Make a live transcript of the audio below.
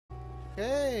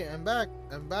Hey, I'm back.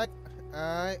 I'm back.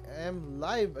 I am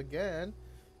live again.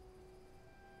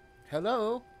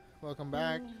 Hello. Welcome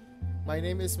back. My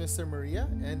name is Mr. Maria,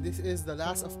 and this is The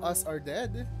Last of Us Are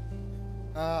Dead.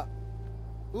 Uh,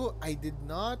 I did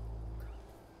not.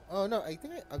 Oh no, I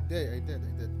think I did. I did.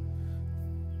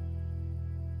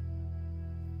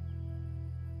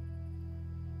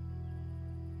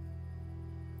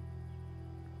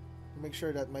 Make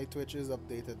sure that my Twitch is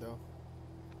updated though.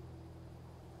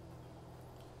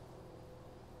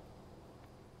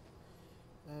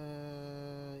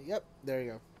 Yep, there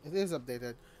you go. It is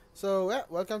updated. So yeah,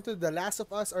 welcome to The Last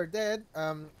of Us Are Dead.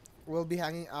 We'll be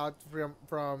hanging out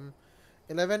from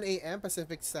 11 a.m.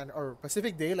 Pacific Standard or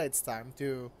Pacific Daylight Time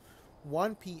to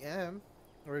 1 p.m.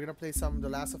 We're gonna play some The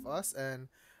Last of Us, and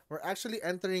we're actually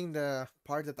entering the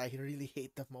part that I really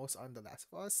hate the most on The Last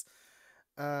of Us.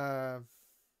 Uh,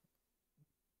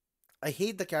 I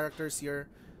hate the characters here,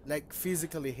 like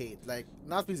physically hate, like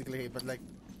not physically hate, but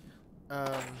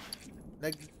um,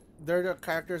 like they're the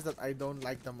characters that I don't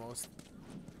like the most.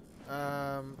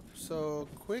 So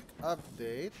quick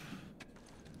update.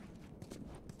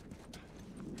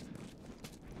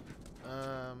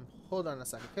 Hold on a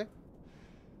sec, okay?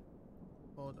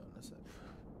 Hold on a sec.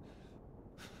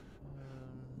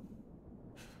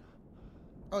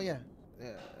 Oh yeah, yeah,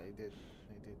 I did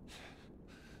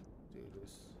do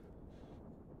this.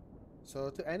 So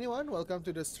to anyone, welcome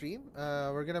to the stream.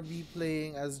 We're gonna be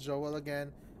playing as Joel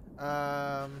again.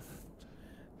 Um,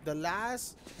 the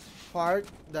last part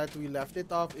that we left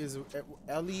it off is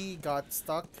Ellie got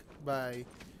stuck by,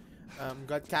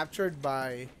 got captured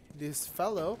by this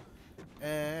fellow,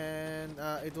 and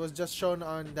it was just shown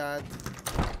on that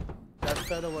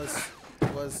fellow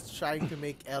was trying to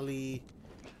make Ellie,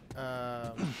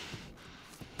 um,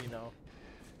 you know,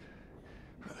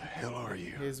 Where the hell are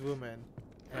you? his woman,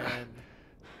 and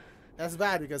that's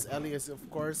bad because Ellie is of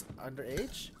course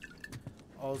underage.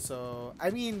 Also, I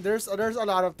mean, there's a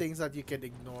lot of things that you can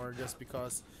ignore just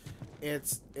because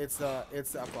it's the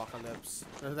apocalypse.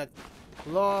 There's like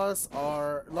laws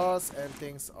and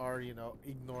things are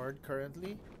ignored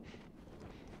currently,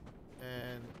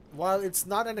 and while it's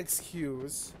not an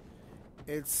excuse,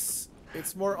 it's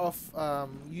more of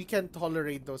you can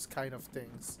tolerate those kind of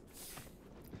things.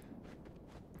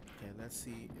 Okay, let's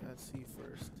see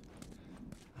first.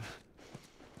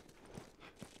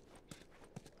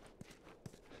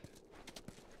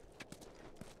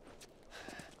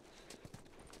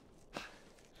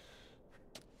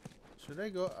 Should I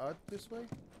go out this way?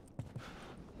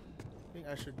 I think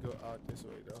I should go out this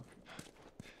way though.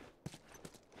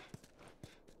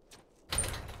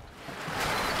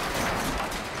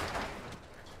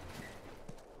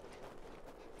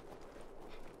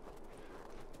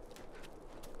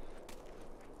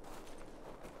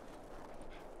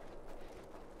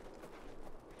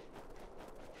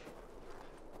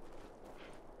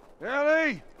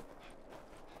 Ellie!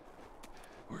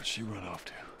 Where'd she run off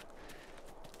to?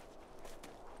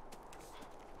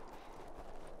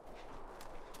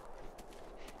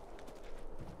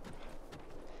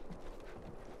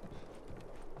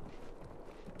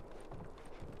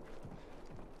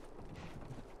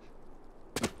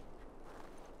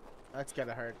 That's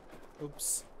gotta hurt.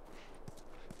 Oops.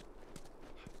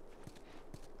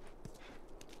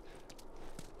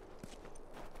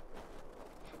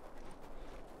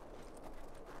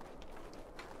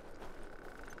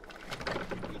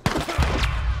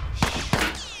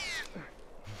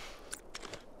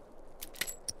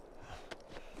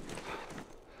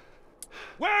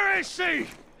 Where is she?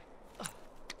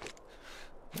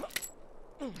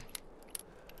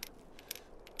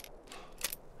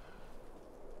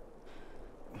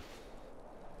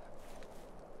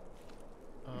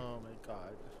 Oh my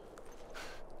god.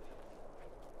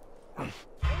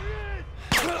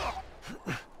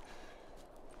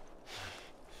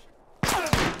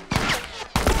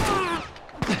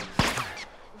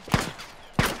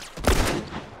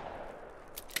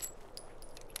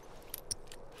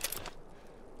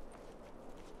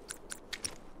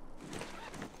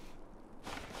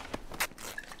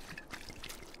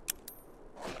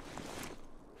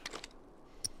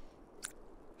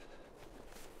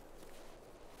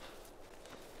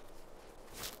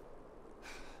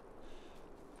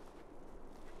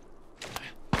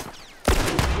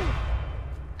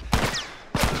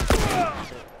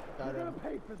 Got him.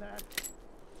 Pay for that.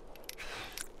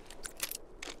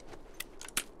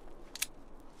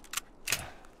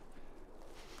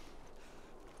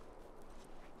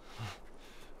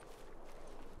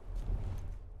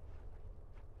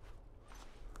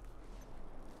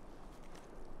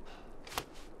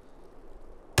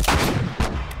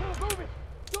 Move it!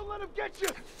 Don't let him get you!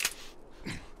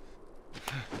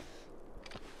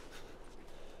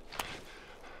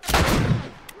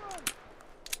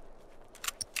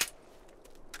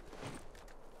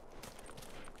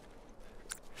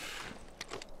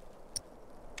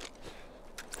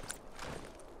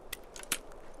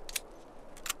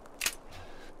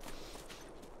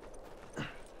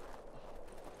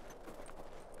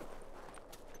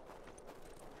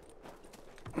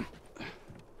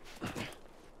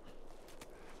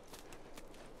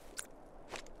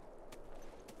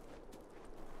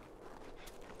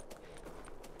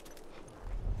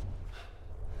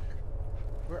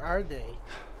 Where are they?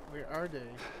 Where are they?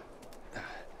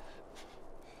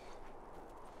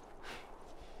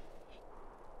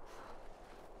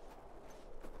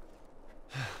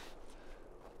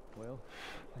 Well,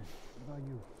 what about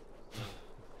you?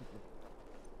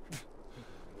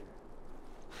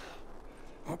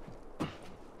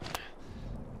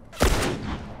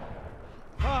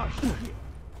 Oh, shit.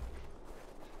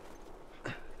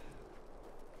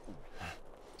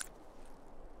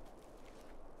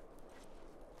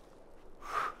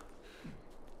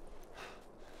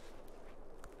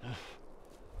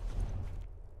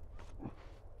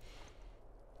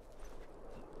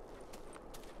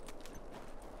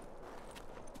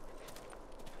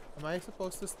 Am I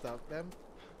supposed to stop them?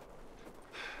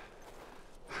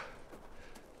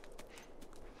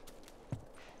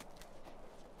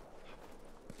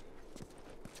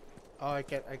 Oh, I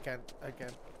can't.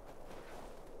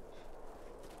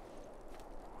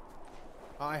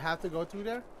 Oh, I have to go through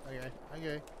there?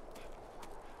 Okay.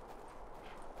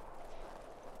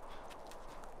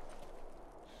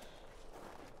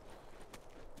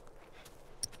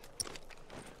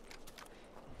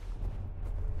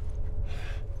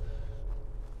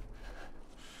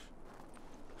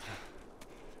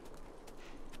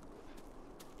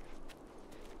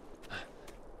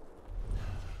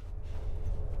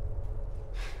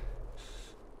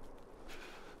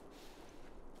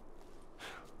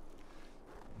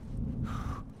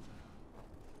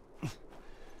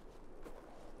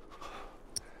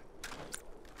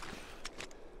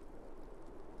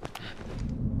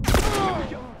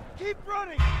 Keep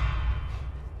running!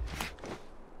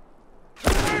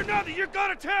 There's nothing you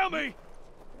gotta tell me!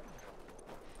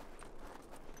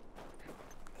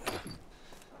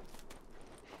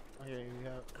 Okay, we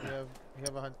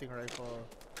have a hunting rifle.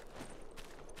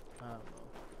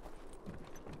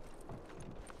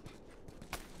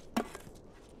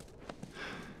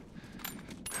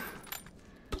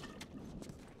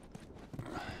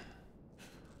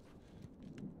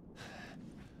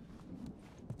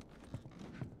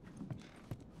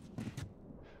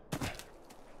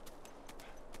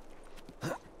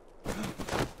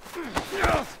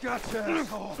 Gotcha,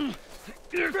 asshole!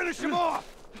 Finish him off!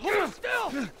 Hold him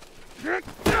still!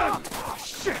 Oh,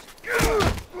 shit!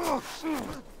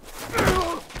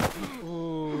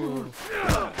 Ooh.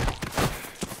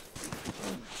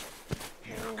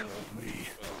 Handcuff me.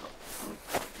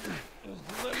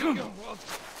 Let me go. I'll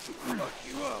fuck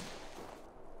you up.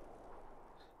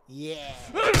 Yeah.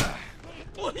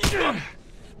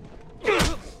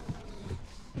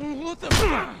 What the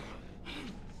fuck?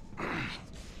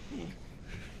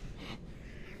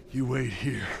 You wait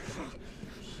here.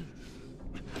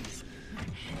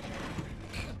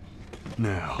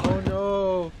 Now. Oh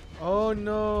no. Oh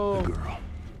no. The girl.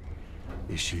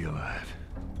 Is she alive?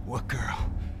 What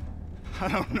girl? I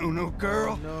don't know no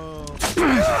girl. No.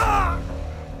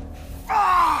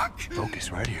 Fuck!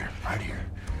 Focus right here. Right here.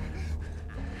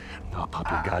 I'll pop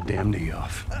your goddamn knee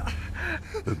off.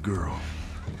 The girl.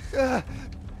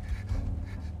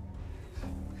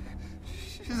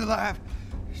 She's alive.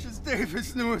 She's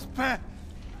David's newest pet.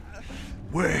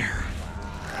 Where?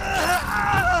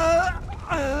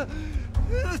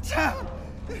 In the town.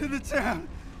 In the town.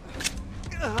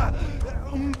 Now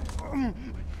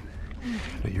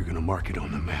you're gonna mark it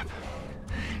on the map.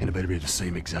 And it better be the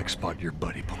same exact spot your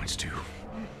buddy points to.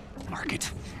 Mark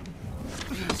it.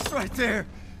 It's right there.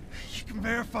 You can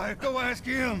verify it. Go ask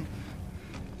him.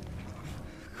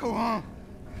 Go on.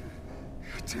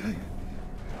 I tell you,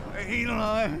 I ain't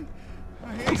lying.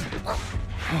 I ain't.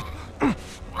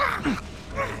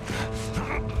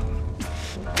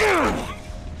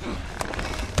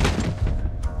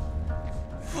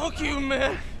 Fuck you,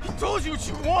 man. He told you what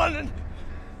you wanted.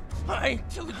 I ain't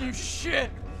telling you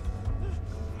shit.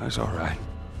 That's all right.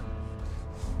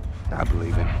 I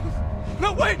believe him.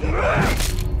 No, wait!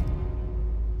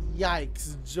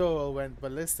 Yikes, Joel went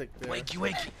ballistic there. Wakey,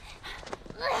 wakey.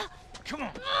 Come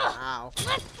on. Ow.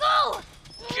 Let's go!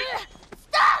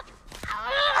 Stop!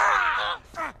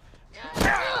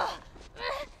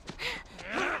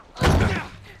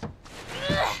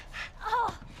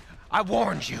 I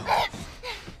warned you. I'm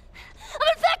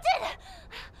infected!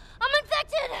 I'm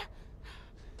infected!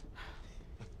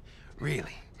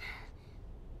 Really?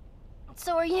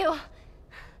 So are you.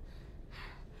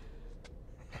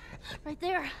 Right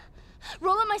there.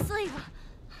 Roll up my sleeve.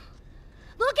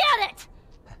 Look at it!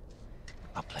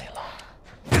 I'll play along.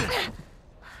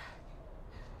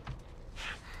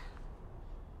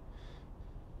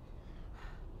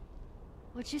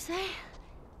 What'd you say?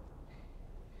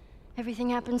 Everything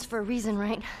happens for a reason,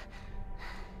 right?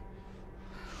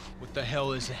 What the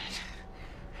hell is that?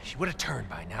 She would have turned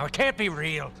by now. It can't be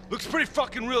real. Looks pretty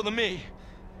fucking real to me.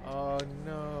 Oh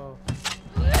no.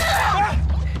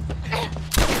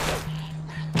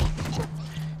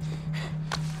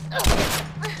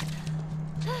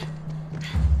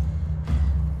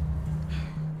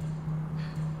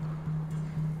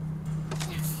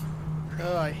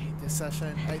 Oh, I hate this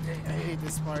session. I hate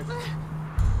this part.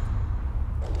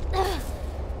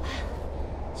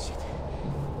 Shit.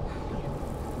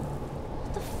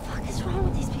 What the fuck is wrong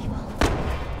with these people?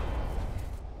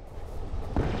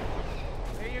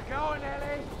 Where you going,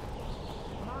 Ellie?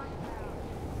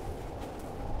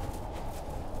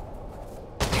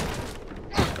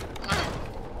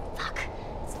 Fuck.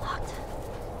 It's locked.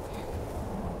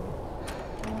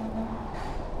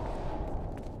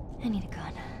 I need a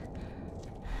gun.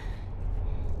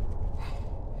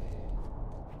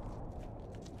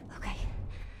 Okay.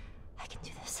 I can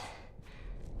do this.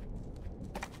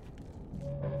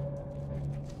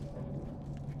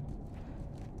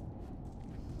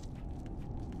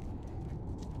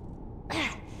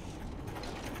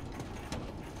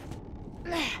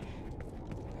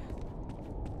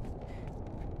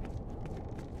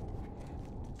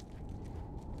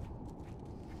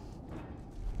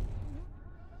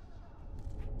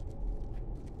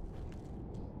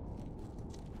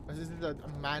 This is a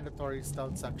mandatory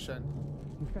stealth section.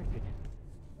 Infected.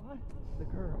 What? The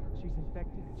girl. She's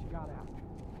infected and she got out.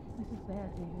 This is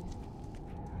bad, David.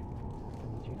 I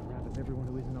need you to round up everyone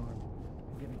who isn't armed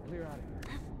and get me clear out of here.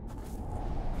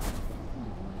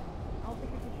 I'll take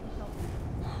a picture of yourself.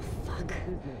 Oh, fuck.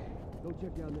 Go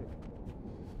check down there.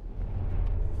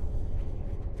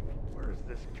 Where's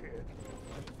this kid?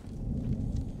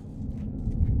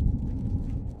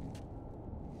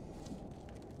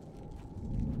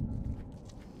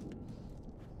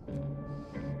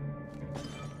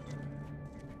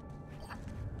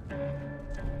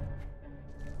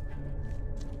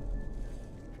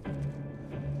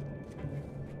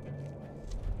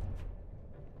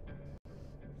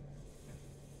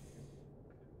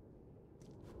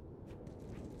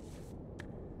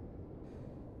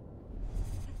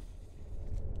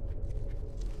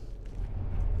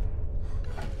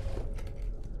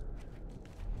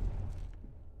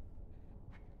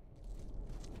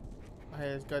 Okay,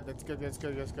 that's good. That's good. That's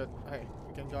good. That's good. Okay,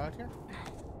 we can go out here.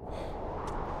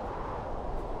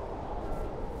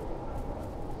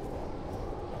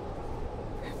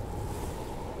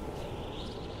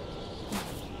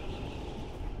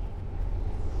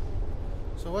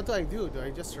 So what do I do? Do I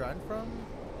just run from?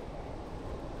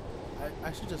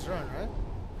 I should just run, right?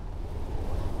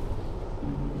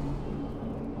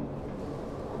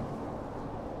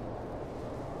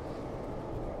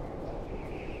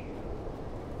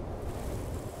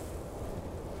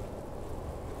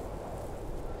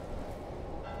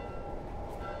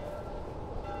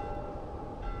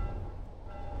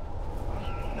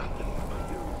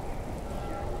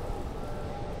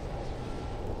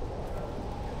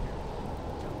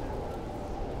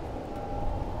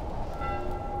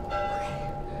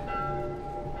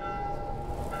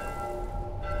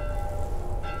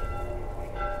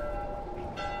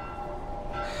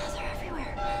 They're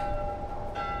everywhere.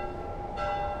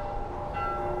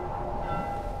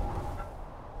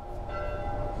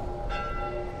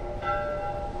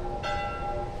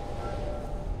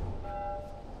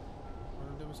 One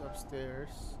of them is upstairs.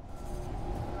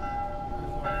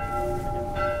 There's one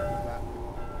from the back.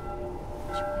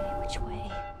 Which way? Which way?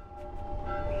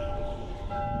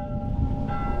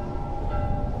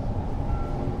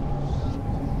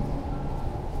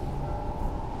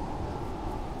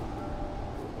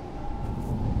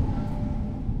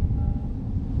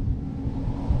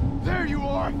 There you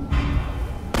are!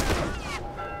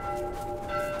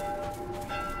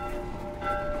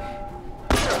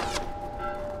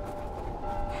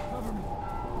 Cover me.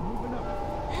 I'm moving up.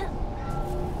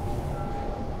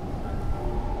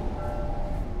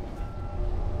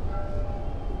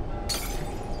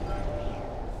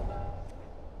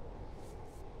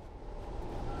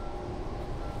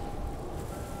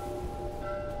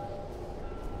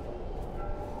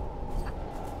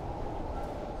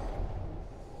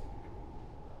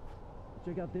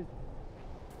 Check out this.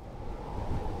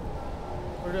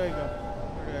 Where do I go?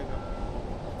 Where do I go?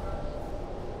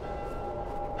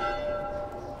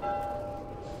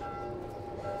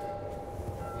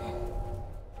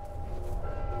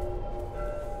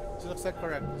 This looks like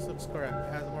correct. This looks correct.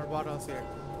 It has more bottles here.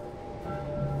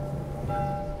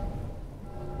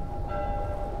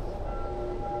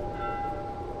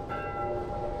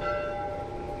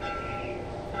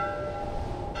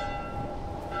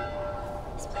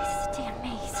 This place is a damn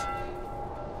maze.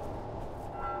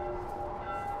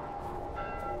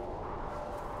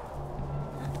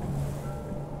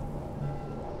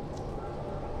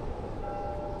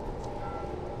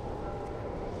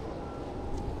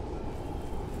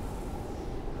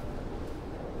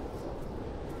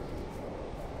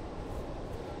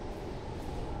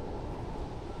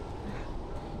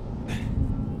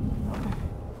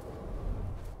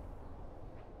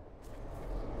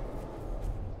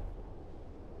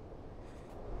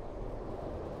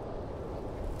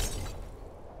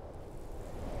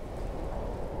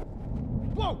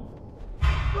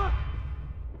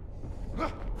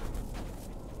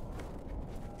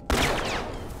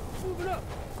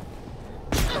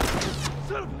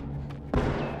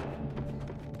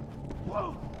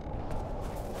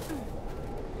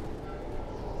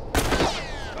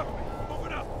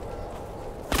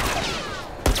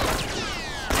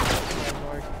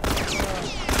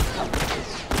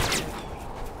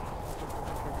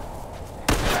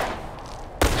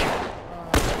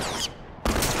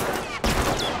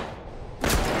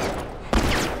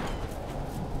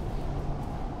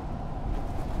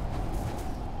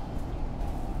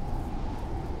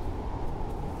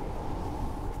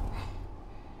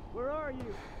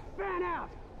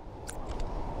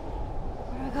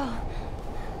 Where do I go?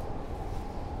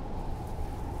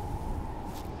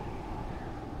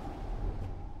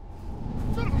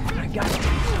 I got you.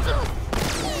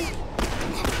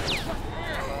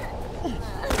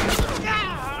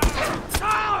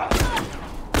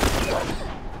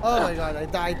 Oh my god, I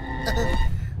died.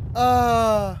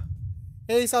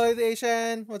 Hey, Solid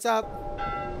Asian, what's up?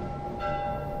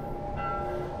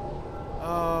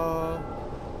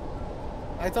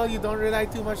 I told you don't rely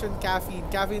too much on caffeine.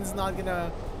 Caffeine's not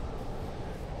gonna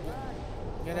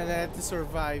let you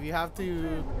survive. You have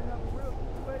to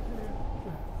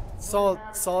salt.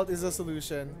 Salt is a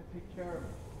solution. Take care of it.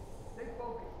 Stay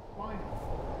focused. Find it.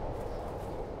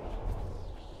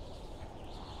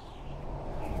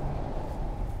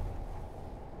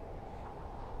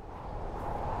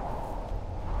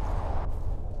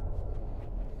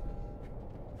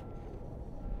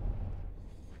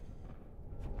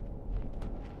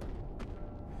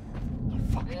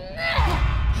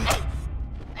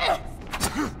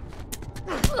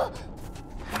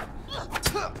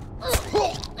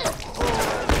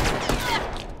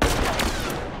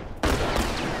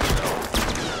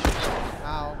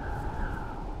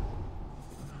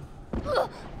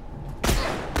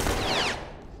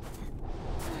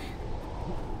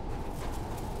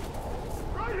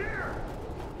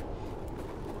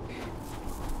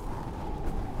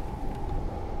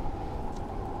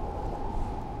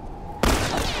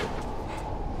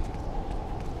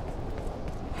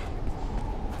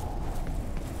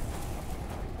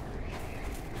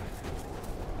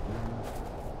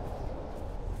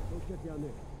 Down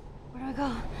there. Where do I go?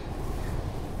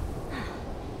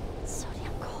 It's so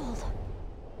damn cold.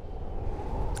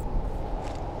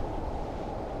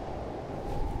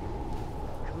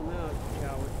 Come out,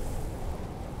 coward.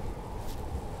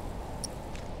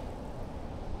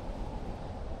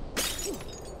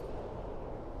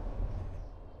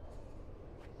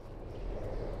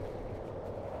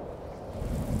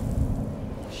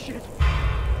 Shit.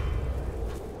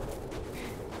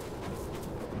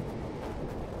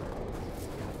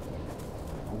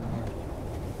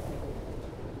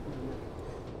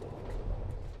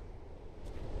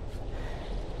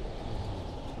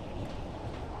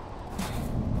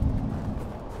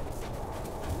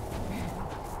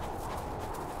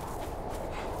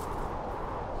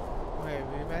 Okay,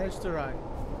 we managed to run.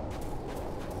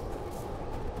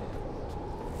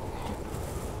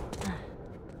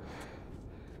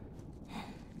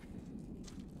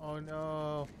 Oh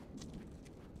no.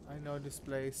 I know this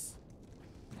place.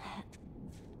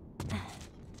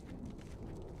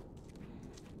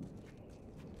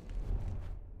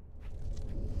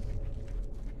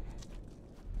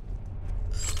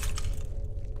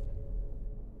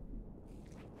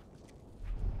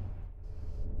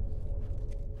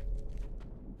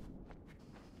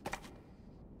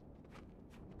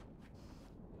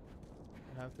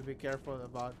 I have to be careful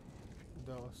about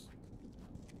those.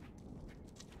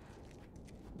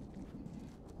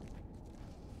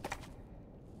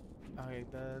 Okay,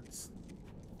 that's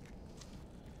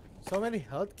so many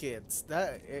health kits.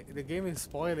 The game is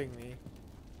spoiling me.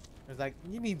 It's like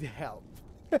you need help.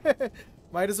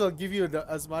 Might as well give you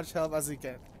as much help as you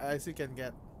can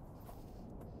get.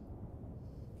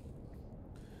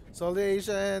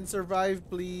 Salvation, survive,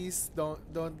 please.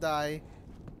 Don't die.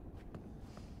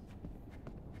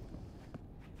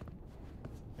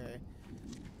 Okay.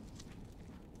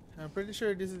 I'm pretty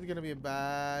sure this is gonna be a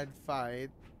bad fight.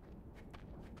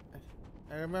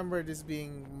 I remember this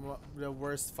being the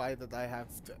worst fight that I have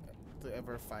to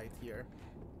ever fight here.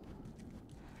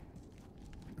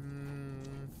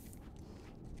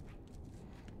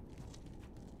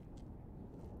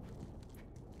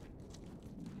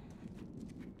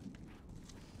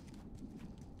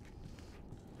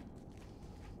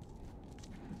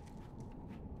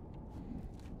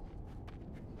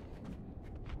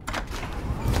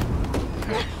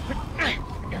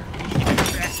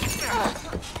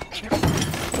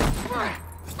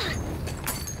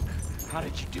 How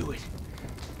did you do it?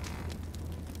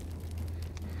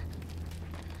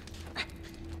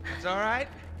 It's all right.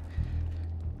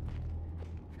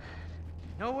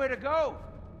 Nowhere to go.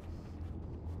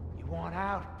 You want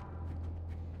out?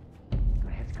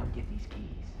 Gonna have to come get these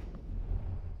keys.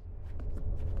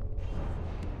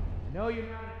 I know you're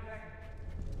not infected.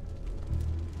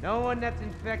 No one that's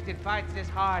infected fights this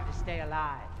hard to stay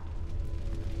alive.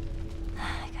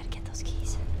 I gotta get those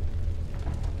keys.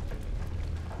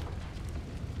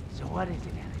 So what is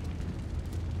it, Ellie?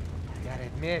 I gotta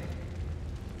admit,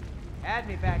 had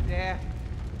me back there.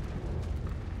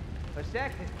 For a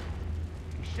second,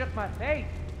 you shook my faith.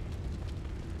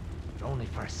 But only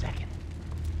for a second.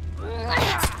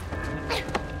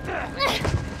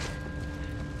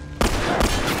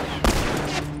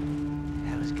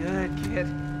 That was good, kid.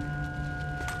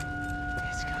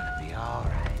 It's gonna be all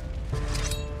right.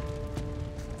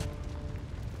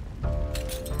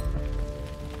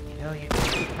 You know, you're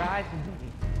surprising me.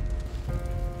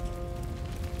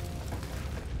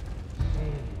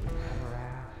 Hey, come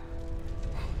around.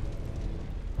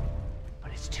 But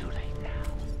it's too late now.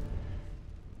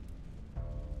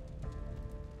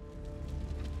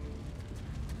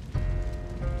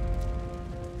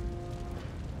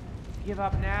 Give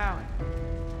up now and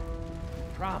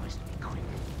promise to be quick.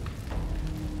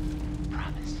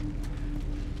 Promise.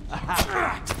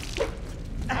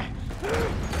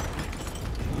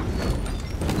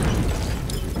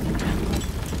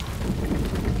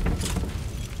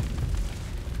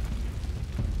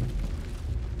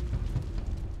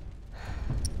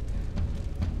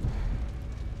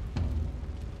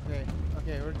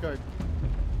 Okay, we're good.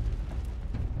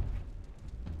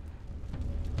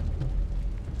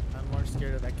 I'm more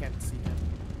scared that I can't see him.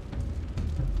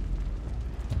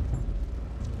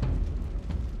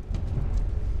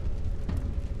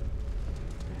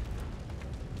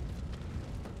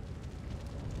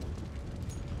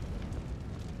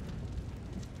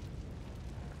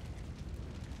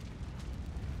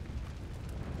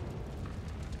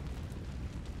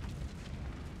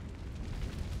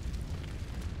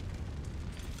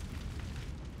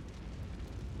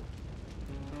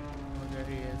 There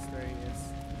he is, there he is.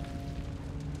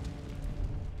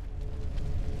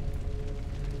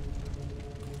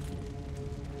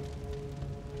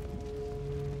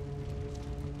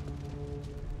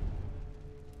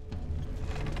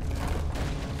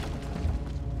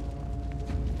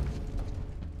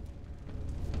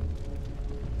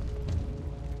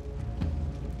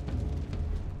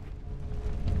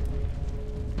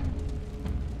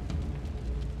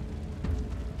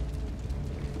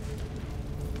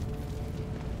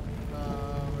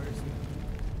 Where is he?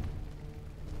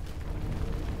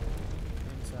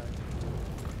 Inside.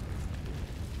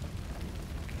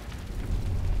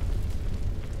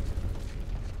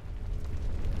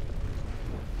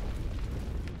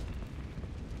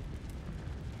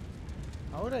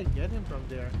 How would I get him from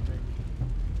there? Maybe.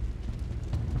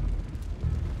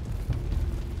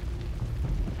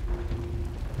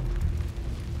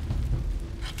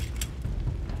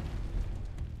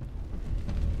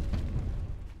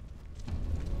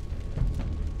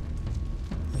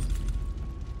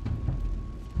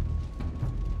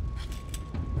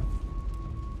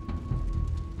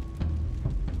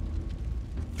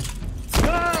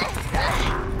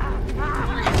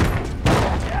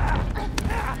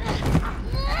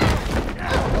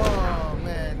 Oh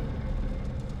man.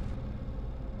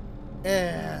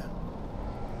 Yeah.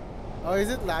 Oh, is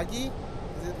it laggy?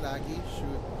 Is it laggy?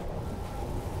 Shoot.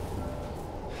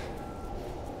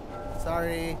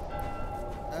 Sorry.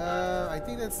 I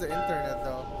think that's the internet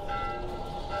though.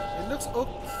 It looks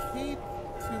okay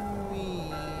to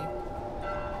me.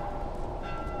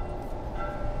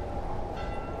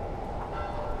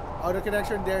 Oh, the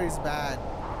connection there is bad.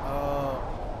 Oh.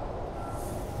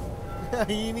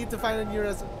 You need to find a new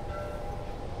reservoir.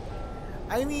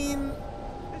 I mean,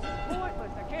 This is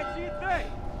pointless. I can't see a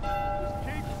thing. Just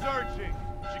keep searching.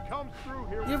 She comes through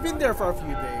here. you've been there for a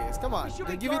few days. Come on, We should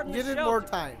be give guarding it the more shelter.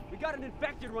 time. We got an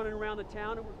infected running around the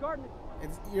town, and we're guarding it.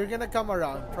 You're gonna come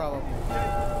around probably. We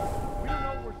don't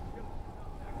know where she's gonna.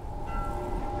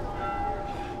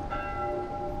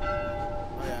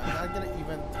 Oh yeah, I'm not gonna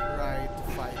even try to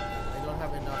fight. I don't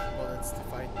have enough bullets to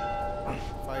fight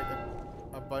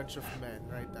a bunch of men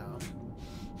right now.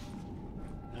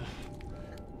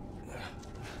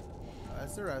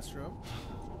 That's the restroom.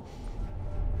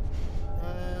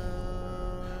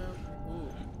 Ooh,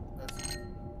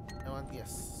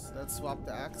 yes. Let's swap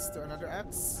the axe to another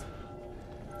axe.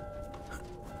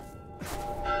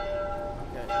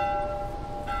 Okay.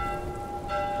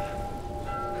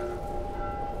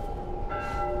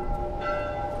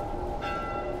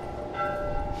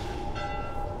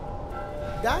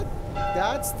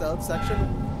 That stealth section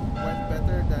went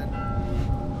better than.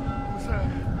 What's that?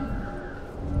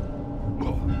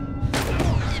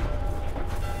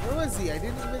 Where was he? I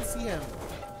didn't even see him.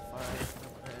 Fine,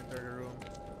 I enter the room.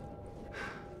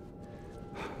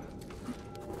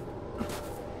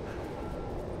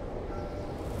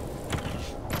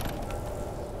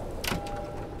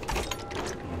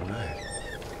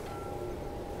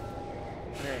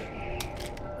 Okay.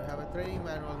 I have a training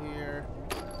manual here.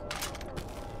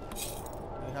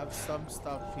 We have some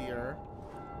stuff here.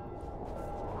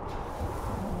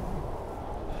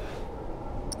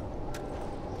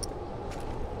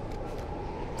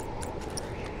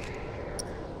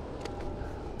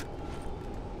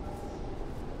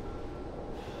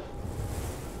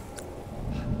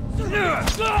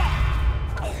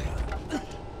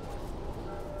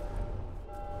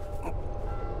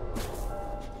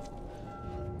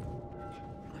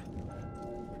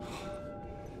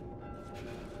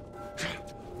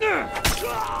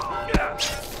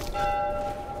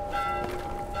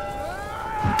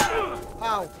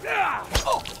 Ow!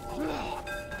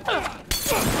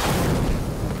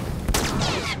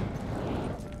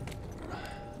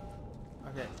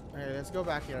 Okay, let's go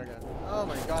back here again. Oh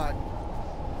my god.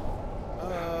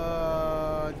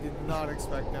 Did not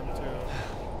expect them to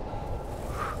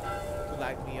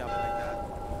light me up like that.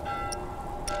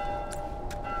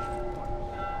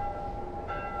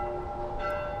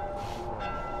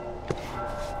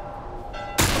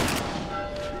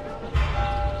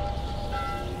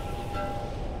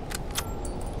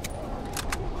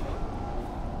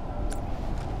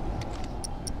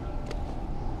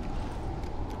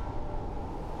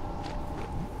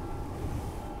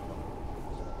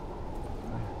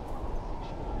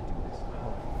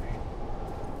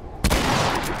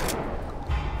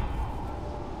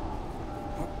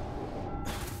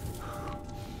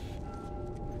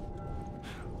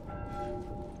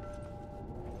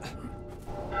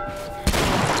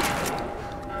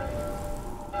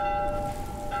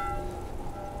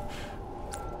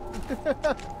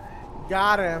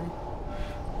 Got him.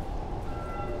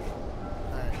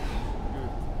 Alright, good.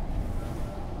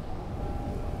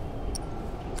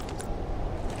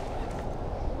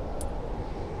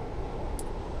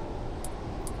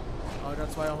 Oh,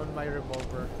 that's why I'm on my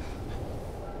revolver.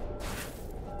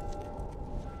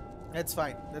 That's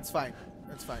fine. That's fine.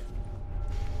 That's fine.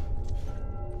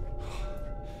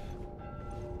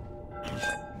 Is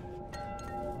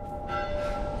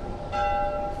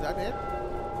that it?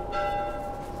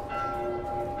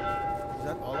 Is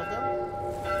that all of them?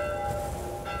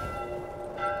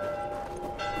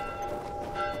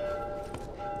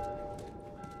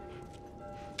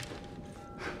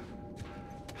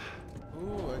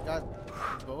 Ooh, I got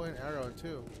bow and arrow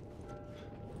too.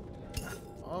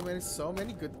 Oh man, so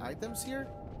many good items here.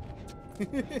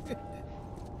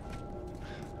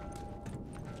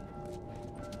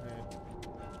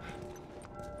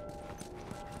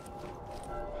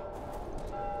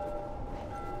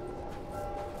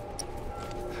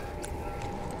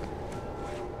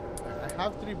 I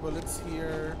have 3 bullets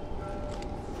here,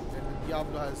 and the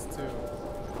Diablo has 2.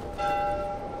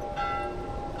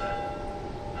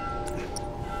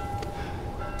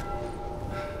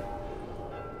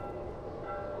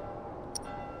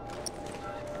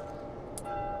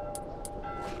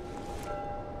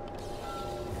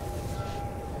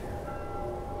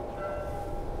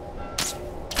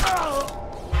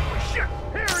 Shit!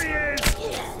 Here he is!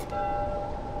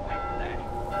 I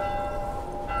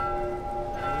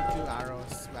need 2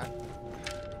 arrows back.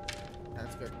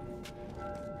 That's good.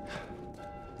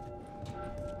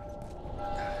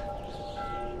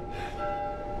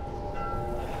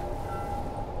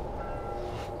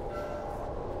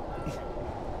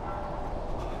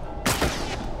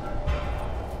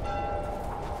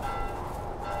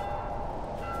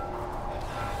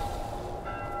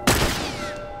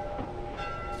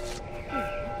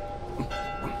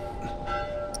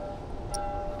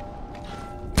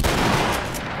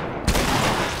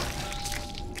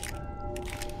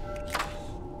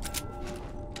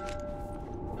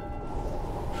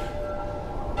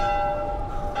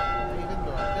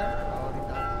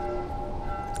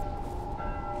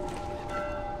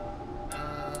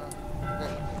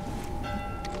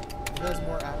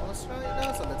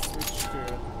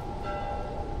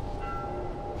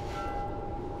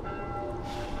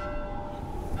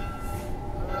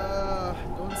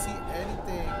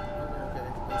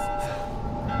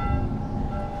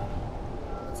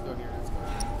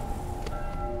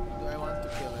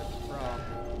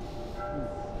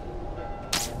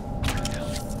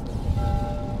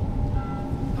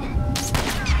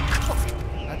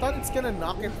 gonna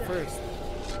knock it first.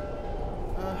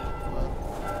 Well.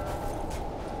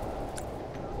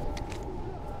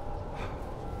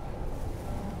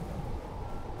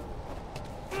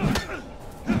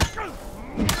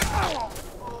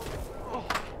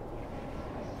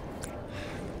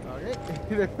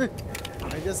 Okay.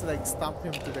 I just like stomped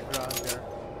him to the ground there.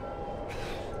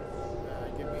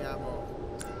 Give me ammo.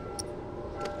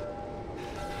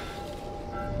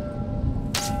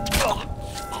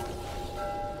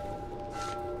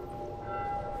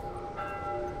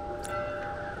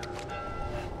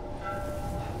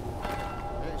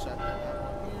 Okay, shotgun ammo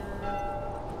here.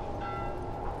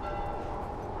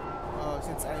 Oh,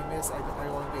 since I miss, I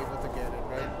won't be able to get it,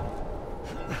 right?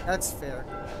 That's fair.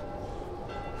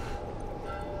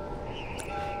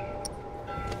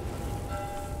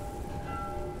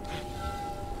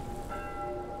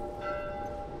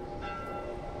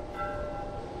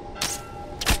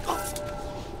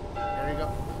 There we go.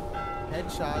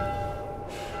 Headshot.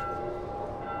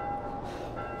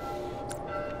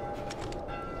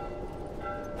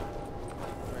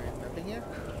 Right, nothing here?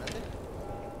 Nothing?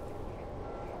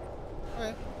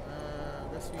 Okay.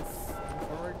 Guess we move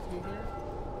forward to here.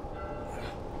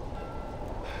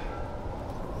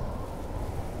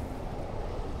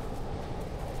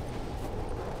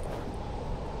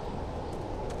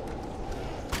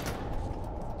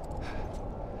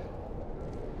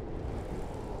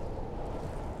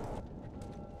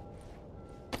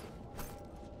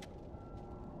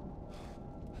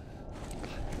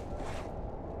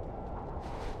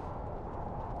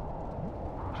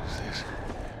 What is this?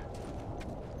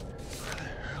 Where the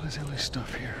hell is all this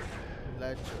stuff here?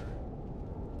 Ledger.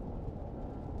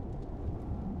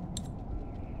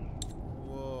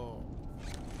 Whoa.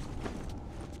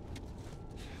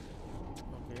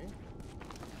 Okay.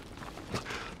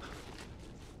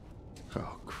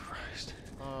 Oh, Christ.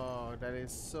 Oh, that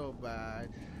is so bad.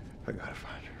 I gotta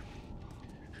find her.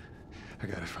 I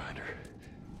gotta find her.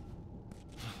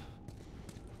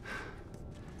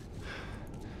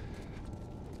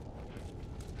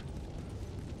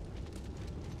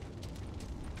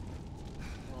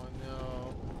 Oh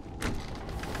no.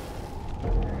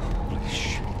 Holy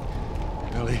shit.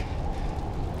 Ellie.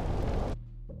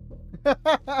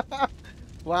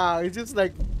 Wow, it's just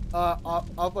like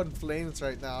up on flames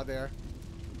right now there.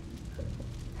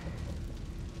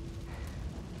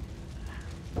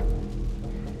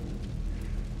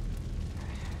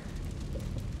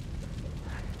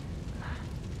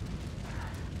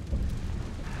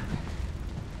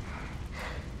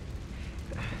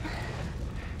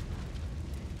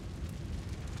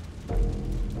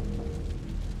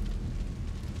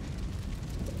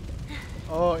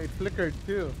 Oh, it flickered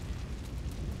too.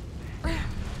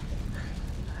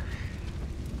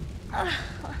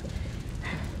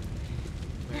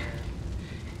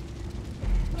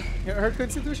 Yeah, her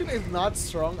constitution is not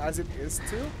strong as it is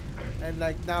too, and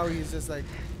like now he's just like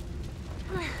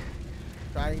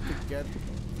trying to get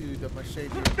to the machete.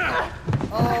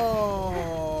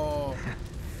 Oh,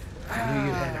 I knew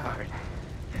you had heart.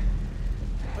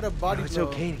 what a body It's blow.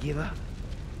 okay to give up.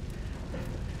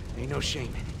 Ain't no shame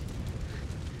in it.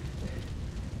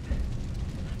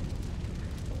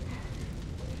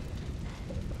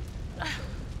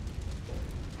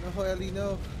 No, Ellie,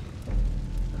 no.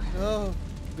 No.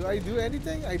 Do I do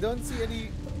anything? I don't see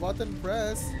any button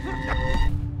press.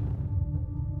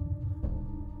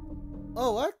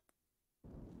 Oh, what?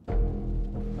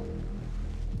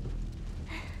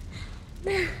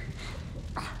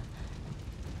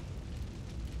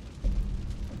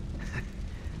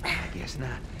 I guess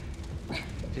not.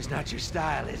 Just not your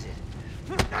style, is it?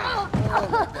 Oh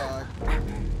my god.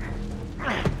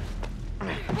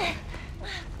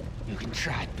 You can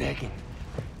try begging.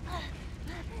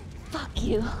 Fuck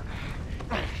you.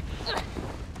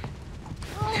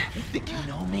 You think you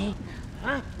know me?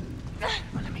 Huh?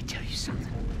 Well, let me tell you something.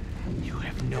 You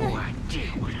have no idea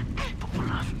what I'm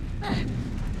capable of.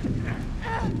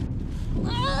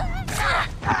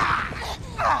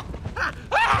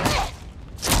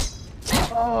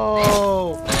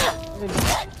 Oh.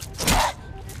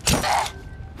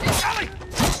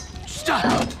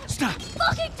 Stop! Stop!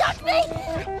 Fucking touch me!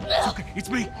 It's okay. It's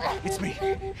me. It's me.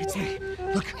 It's me.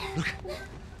 Look, look.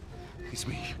 It's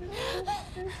me.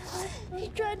 He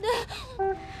tried to...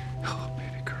 Oh,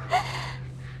 baby girl.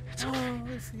 It's okay. Oh,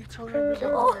 I see color.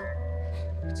 No.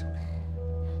 It's okay.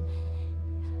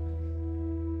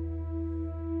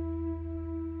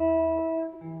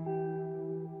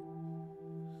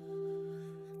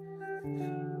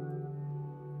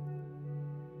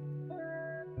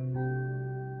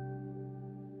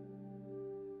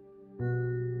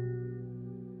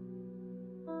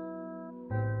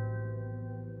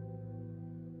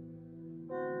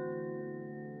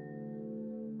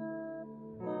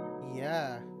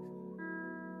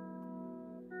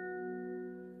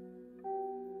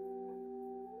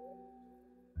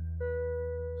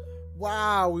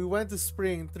 Wow, we went to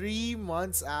spring 3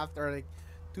 months after, like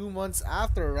 2 months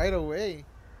after, right away.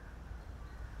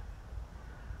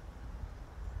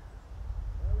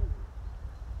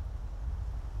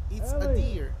 It's a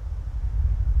deer.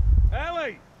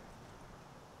 Ellie!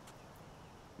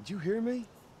 Did you hear me?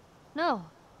 No.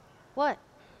 What?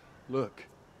 Look.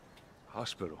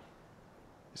 Hospital.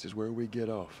 This is where we get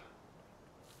off.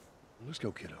 Let's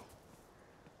go, kiddo.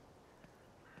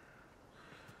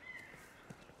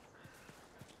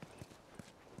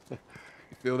 You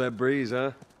feel that breeze,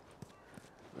 huh?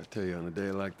 I tell you, on a day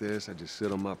like this, I just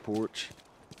sit on my porch,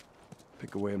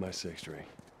 pick away at my six string.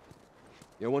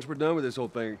 Yeah, once we're done with this whole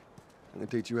thing, I'm gonna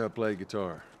teach you how to play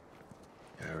guitar.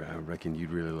 Yeah, I reckon you'd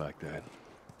really like that.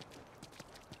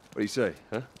 What do you say,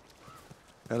 huh?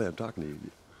 Ellie, I'm talking to you.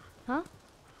 Huh?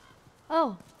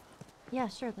 Oh. Yeah,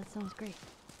 sure, that sounds great.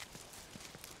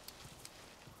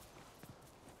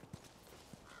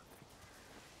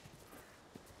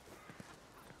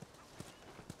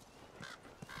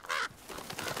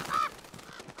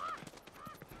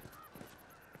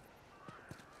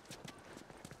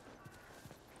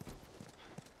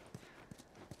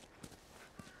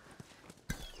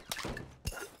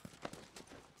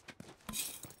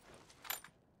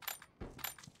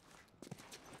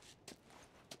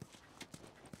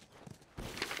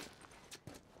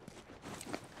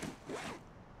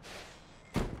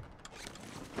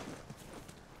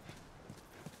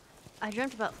 I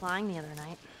dreamt about flying the other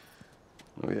night.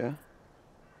 Oh, yeah?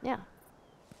 Yeah.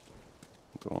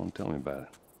 Go on, tell me about it.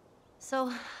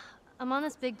 So, I'm on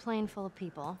this big plane full of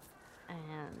people,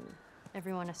 and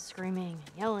everyone is screaming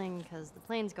and yelling because the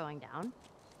plane's going down.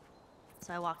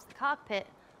 So I walk to the cockpit,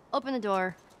 open the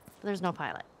door, but there's no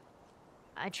pilot.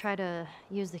 I try to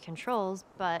use the controls,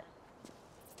 but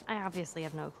I obviously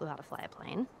have no clue how to fly a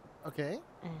plane. Okay.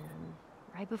 And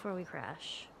right before we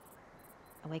crash,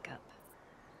 I wake up.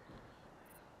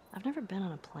 I've never been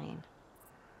on a plane.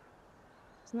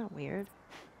 Isn't that weird?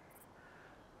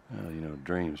 Well, you know,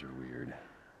 dreams are weird.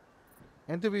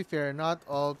 And to be fair, not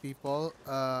all people,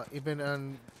 even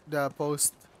on the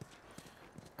post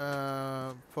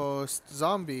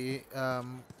zombie, are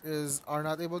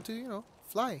not able to,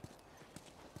 fly.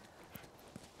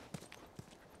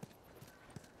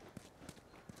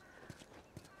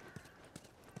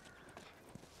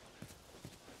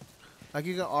 Like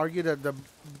you can argue that the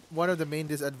one of the main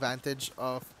disadvantage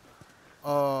of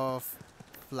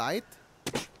flight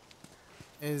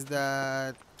is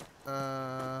that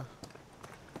the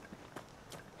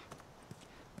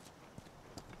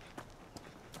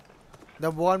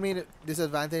one main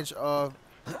disadvantage of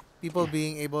people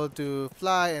being able to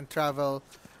fly and travel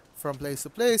from place to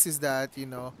place is that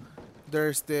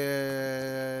there's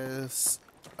this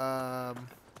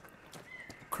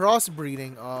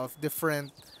crossbreeding of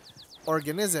different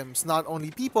organisms, not only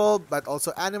people but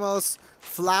also animals,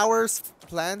 flowers,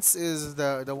 plants is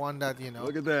the one that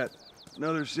Look at that.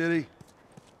 Another city.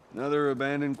 Another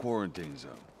abandoned quarantine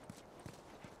zone.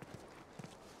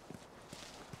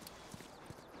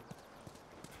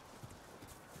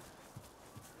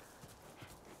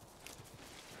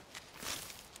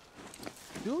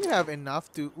 Do we have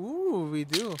enough to? Ooh, we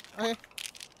do. Okay,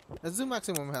 let's do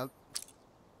maximum health.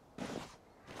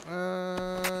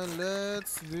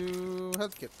 Let's do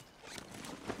health kit.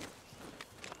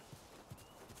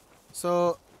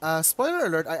 So, spoiler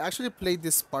alert, I actually played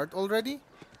this part already.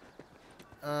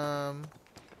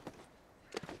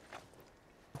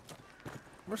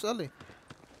 Where's Ellie?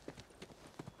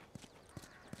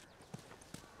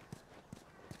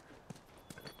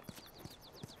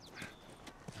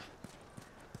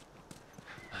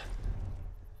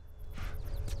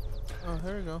 Oh,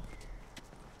 here we go.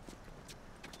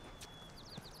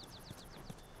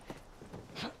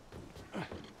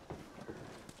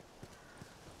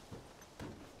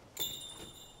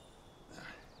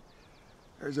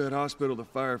 There's that hospital the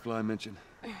Firefly mentioned.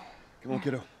 Come on,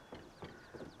 kiddo.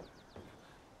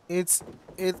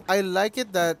 I like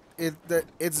it that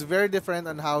it's very different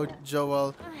on how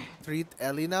Joel treat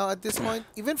Ellie now at this point.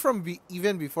 Even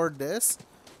even before this,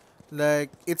 like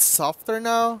it's softer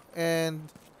now, and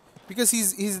because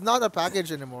he's not a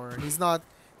package anymore. He's not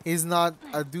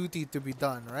a duty to be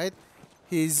done, right?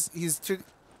 It's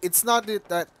not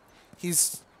that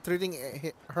he's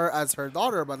treating her as her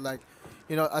daughter, but like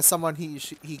as someone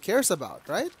he cares about,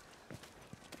 right?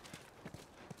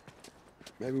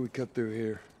 Maybe we cut through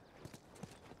here.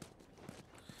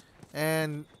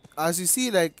 And as you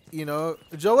see, like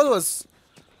Joel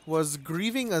was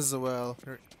grieving as well,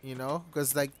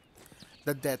 because like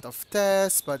the death of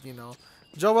Tess, but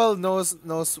Joel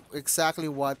knows exactly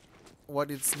what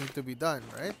it's need to be done,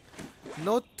 right?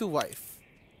 Note to wife.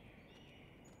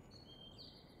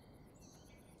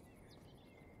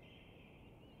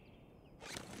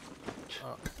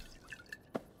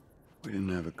 We didn't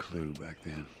have a clue back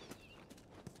then.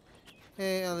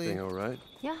 Hey, Ellie. Thing all right?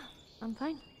 Yeah, I'm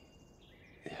fine.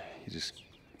 You just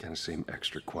kind of seem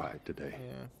extra quiet today.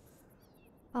 Yeah.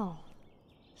 Oh,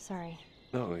 sorry.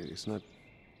 No, it's not.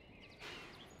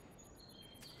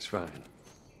 It's fine.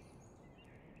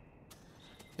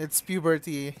 It's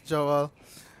puberty, Joel.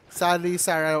 Sadly,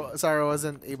 Sarah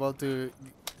wasn't able to,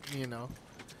 you know.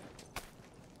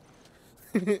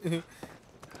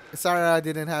 Sarah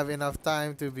didn't have enough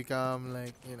time to become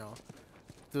like, you know,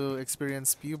 to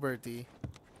experience puberty.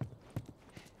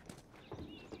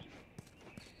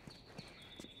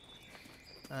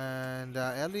 And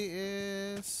Ellie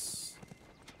is.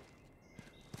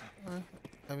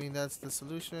 I mean, that's the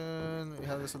solution. We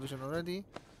have the solution already.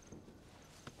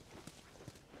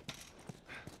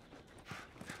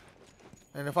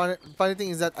 And the funny thing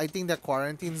is that I think the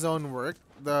quarantine zone worked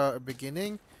the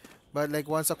beginning, but like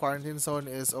once the quarantine zone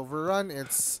is overrun,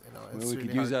 it's Well, it's we really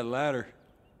could use hard. that ladder.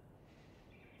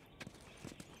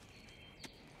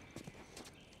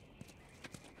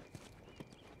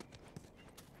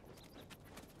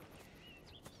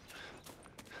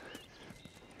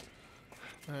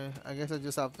 I guess I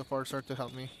just have to force her to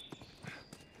help me.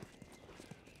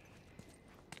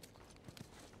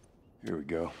 Here we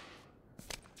go.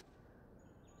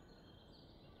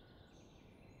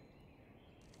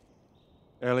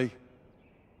 Ellie?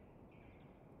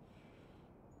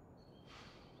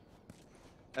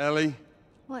 Ellie?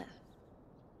 What?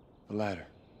 The ladder.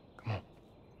 Come on.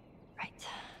 Right.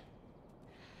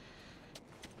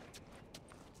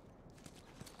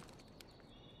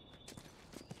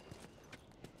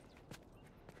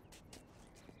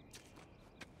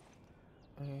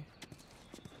 Okay.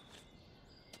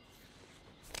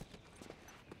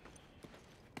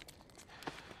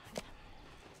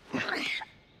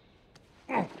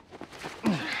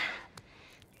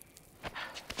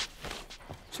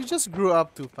 She just grew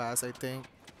up too fast, I think.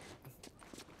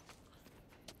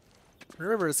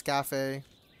 River's Cafe.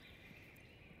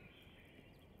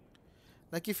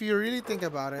 Like, if you really think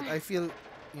about it, I feel,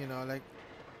 you know, like...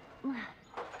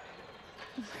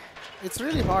 It's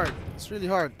really hard. It's really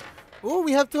hard. Oh,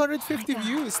 we have 250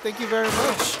 views. Thank you very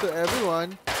much to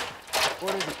everyone.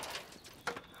 What is it?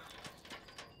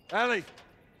 Ellie!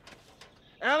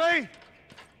 Ellie!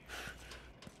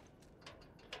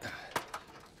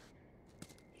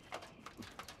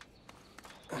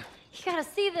 You gotta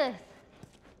see this.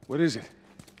 What is it?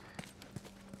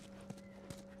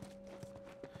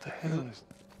 What the hell is...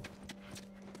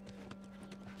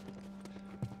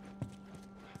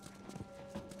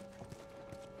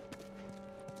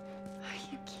 Are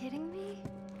you kidding me?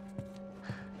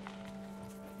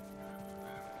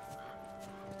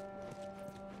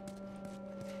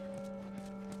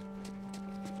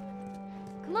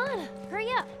 Come on, hurry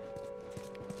up.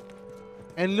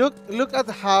 And look at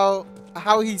how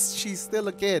she's still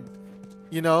a kid.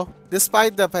 You know,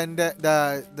 despite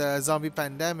the zombie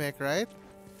pandemic, right?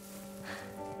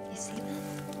 You see this?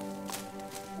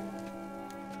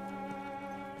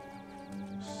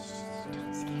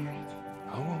 Don't scare it.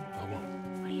 I won't.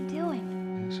 What are you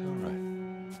doing? It's all right.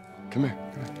 Come here.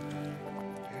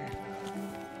 Here.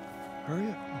 Hurry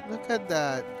up. Look at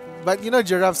that. But you know,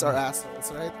 giraffes are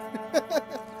assholes, right?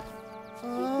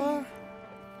 Aw.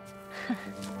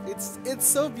 It's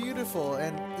so beautiful,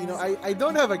 and you know, I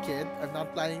don't have a kid. I'm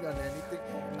not planning on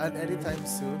anytime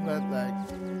soon. But like,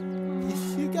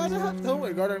 you gotta have. Oh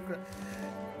my god, I'm.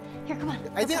 Here, come on.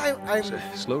 I think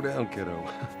Slow down, kiddo.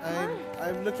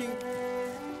 I'm looking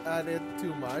at it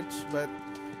too much, but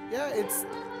yeah,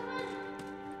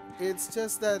 it's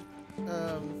just that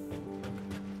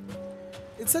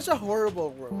it's such a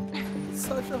horrible world. It's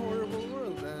such a horrible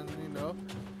world, and you know,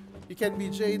 you can be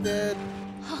jaded,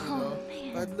 you know,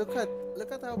 but look at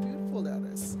how beautiful that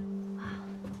is. Wow.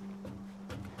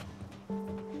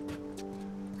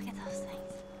 Look at those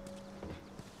things.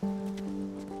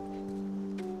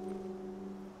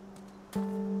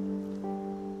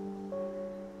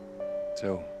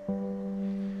 So,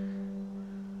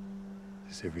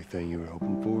 is everything you were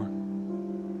hoping for?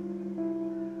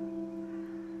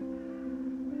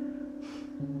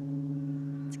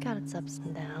 It's got its ups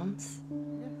and downs,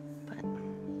 but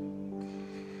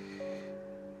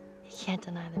you can't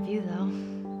deny the view, though.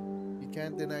 You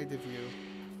can't deny the view.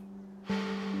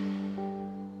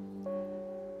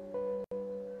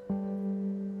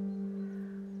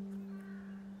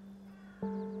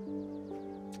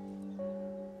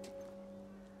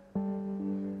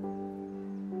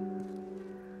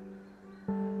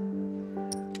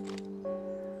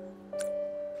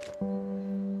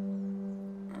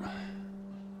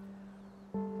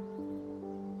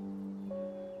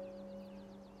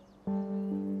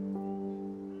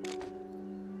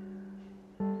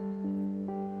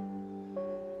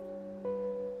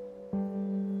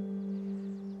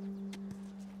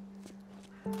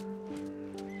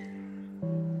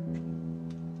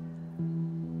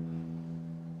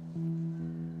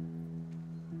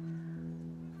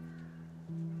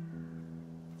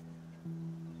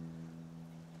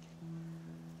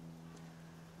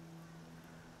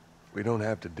 We don't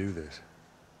have to do this.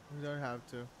 We don't have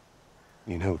to.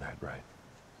 You know that, right?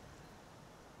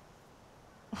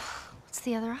 What's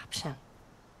the other option?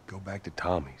 Go back to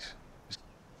Tommy's. Just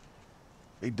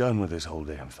be done with this whole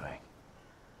damn thing.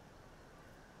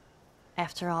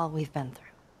 After all we've been through.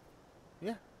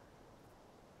 Yeah.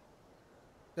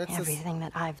 That's Everything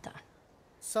that I've done.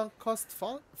 a sunk cost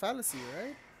fallacy,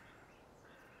 right?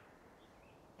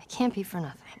 It can't be for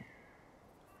nothing.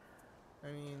 I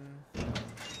mean,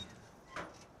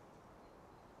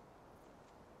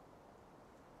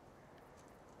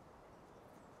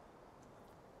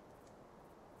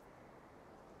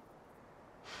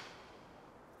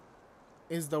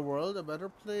 is the world a better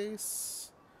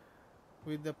place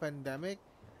with the pandemic?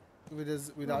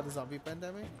 Without the zombie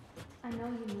pandemic? I know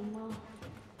you mean well.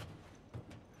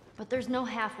 But there's no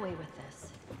halfway with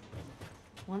this.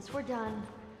 Once we're done,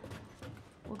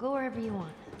 we'll go wherever you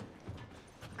want.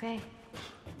 Okay?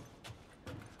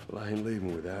 Well, I ain't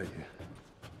leaving without you.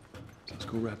 So let's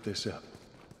go wrap this up.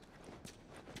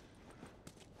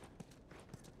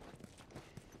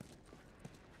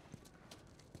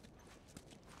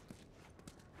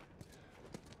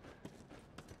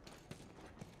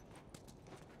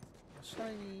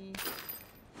 Shiny.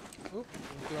 Oop,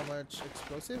 too much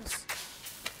explosives.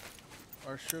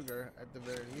 Or sugar at the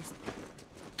very least.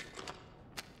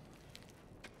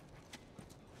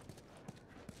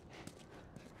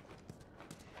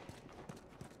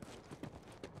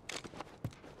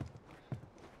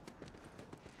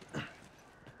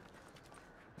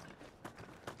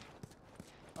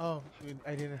 Oh,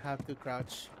 I didn't have to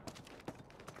crouch.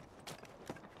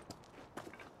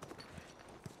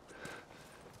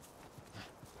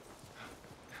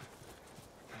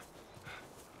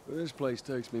 Well, this place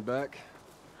takes me back.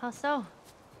 How so?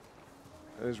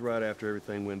 It was right after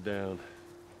everything went down.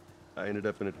 I ended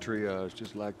up in a triage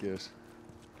just like this.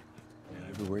 And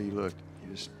everywhere you looked,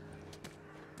 you just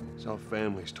saw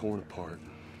families torn apart.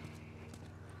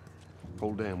 The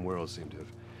whole damn world seemed to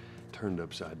have turned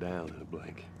upside down in a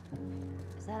blink.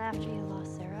 Is that after you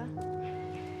lost Sarah?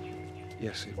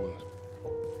 Yes, it was.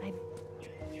 I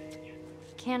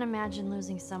can't imagine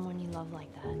losing someone you love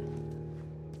like that.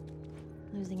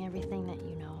 Losing everything that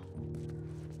you know.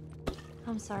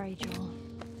 I'm sorry, Joel.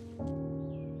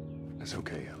 That's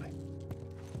okay, Ellie.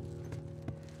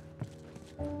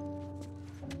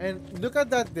 And look at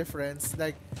that difference.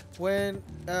 Like when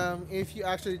if you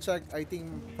actually check, I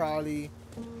think probably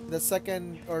the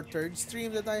second or third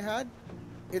stream that I had,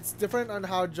 it's different on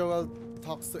how Joel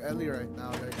talks to Ellie right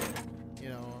now. Like, you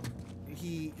know,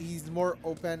 he's more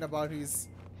open about his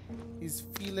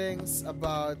feelings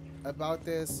about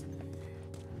this.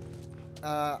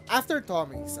 After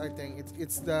Tommy's, I think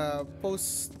it's the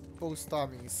post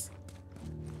Tommy's.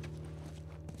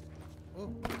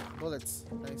 Oh, bullets,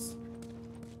 nice.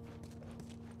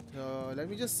 So let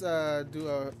me just do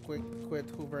a quick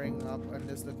hoovering up on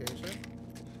this location,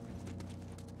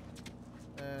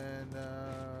 and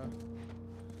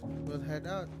we'll head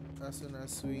out as soon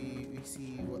as we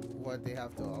see what they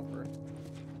have to offer.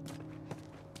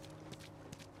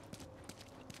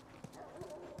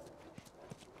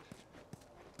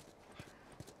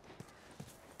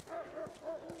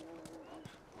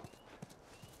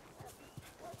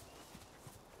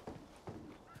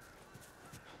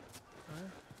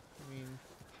 I mean,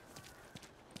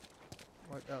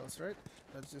 what else, right?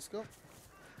 Let's just go.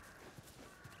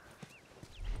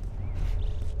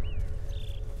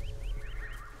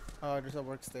 Oh, there's a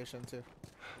workstation too.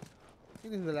 I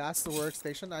think this is the last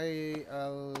workstation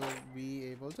I'll be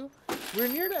able to. We're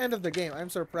near the end of the game. I'm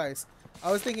surprised.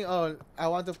 I was thinking, oh, I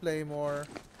want to play more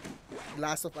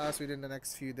Last of Us within the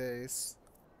next few days.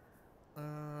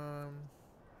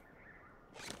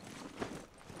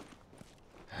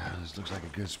 This looks like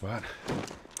a good spot.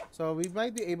 So we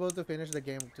might be able to finish the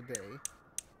game today.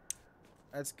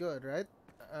 That's good, right?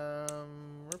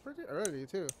 We're pretty early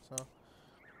too, so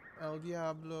El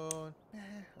Diablo,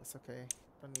 that's okay.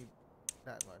 Don't need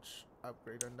that much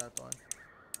upgrade on that one.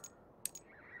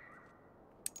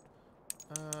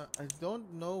 I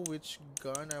don't know which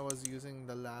gun I was using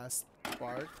the last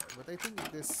part, but I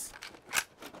think this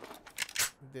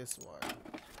one.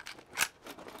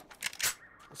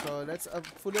 So let's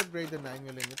fully upgrade the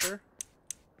 9mm.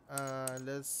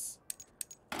 Let's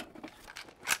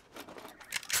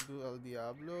do El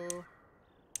Diablo.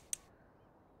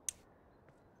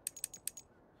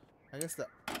 I guess the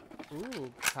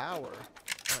power.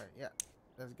 Alright, yeah.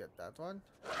 Let's get that one.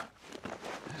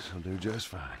 This will do just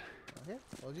fine. Okay,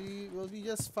 we'll be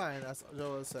just fine, as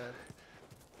Joel said.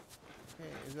 Okay,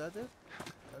 is that it?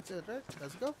 That's it, right?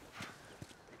 Let's go.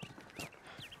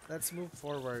 Let's move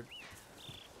forward.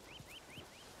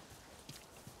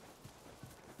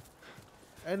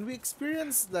 And we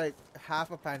experienced like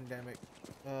half a pandemic.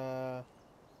 Uh,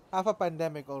 half a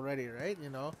pandemic already, right? You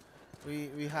know,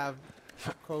 we have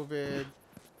COVID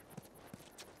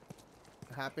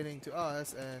happening to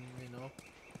us, and you know,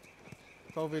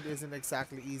 COVID isn't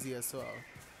exactly easy as well.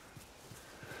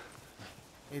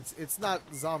 It's not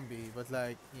zombie, but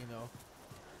like you know,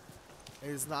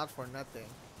 it's not for nothing.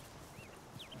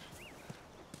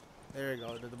 There we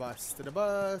go, to the bus, to the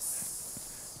bus.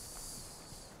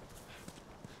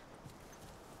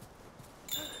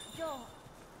 Joel,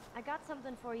 I got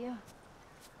something for you.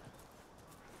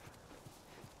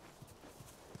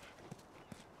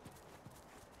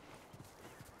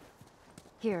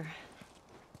 Here.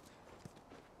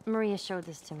 Maria showed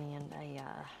this to me, and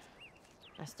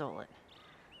I stole it.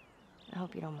 I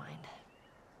hope you don't mind.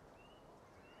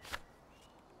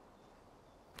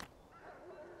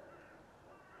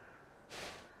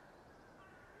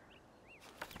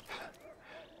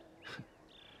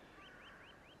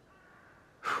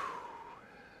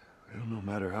 Well, no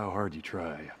matter how hard you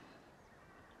try,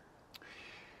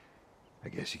 I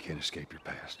guess you can't escape your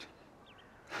past.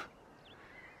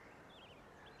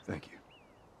 Thank you.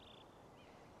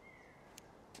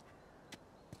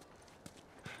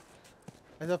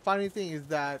 And the funny thing is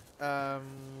that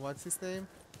what's his name?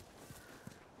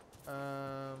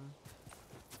 Um,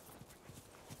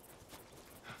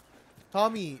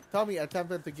 Tommy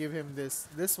attempted to give him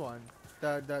this one,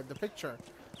 the picture,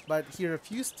 but he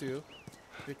refused to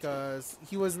because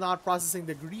he was not processing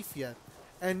the grief yet.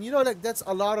 And you know, like that's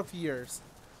a lot of years,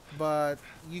 but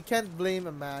you can't blame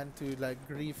a man to like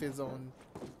grieve his own,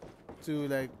 to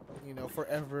like you know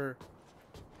forever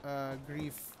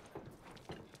grief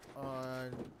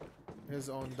on his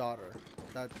own daughter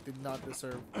that did not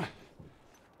deserve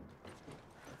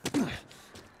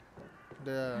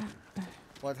the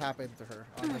what happened to her,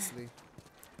 honestly.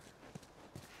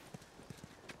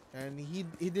 And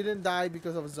he didn't die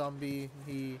because of a zombie.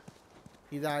 He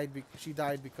died. She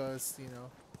died because you know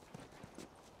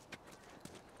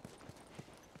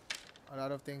a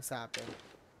lot of things happen.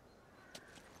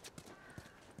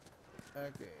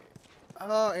 Okay.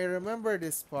 Oh, I remember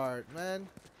this part, man.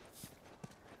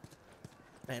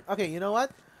 Man, okay. You know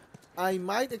what? I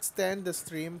might extend the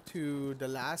stream to the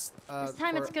last. This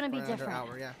time it's gonna be another different.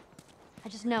 hour, yeah. I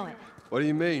just know it. What do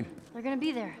you mean? They're gonna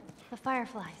be there. The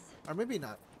fireflies. Or maybe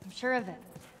not. I'm sure of it.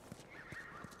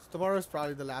 Tomorrow is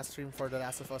probably the last stream for The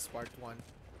Last of Us Part 1.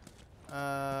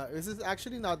 This is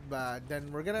actually not bad.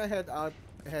 Then we're gonna head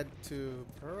to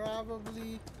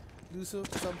probably do some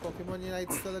Pokemon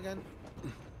Unite still again.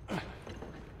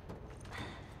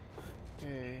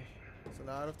 Okay. There's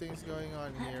a lot of things going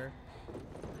on here.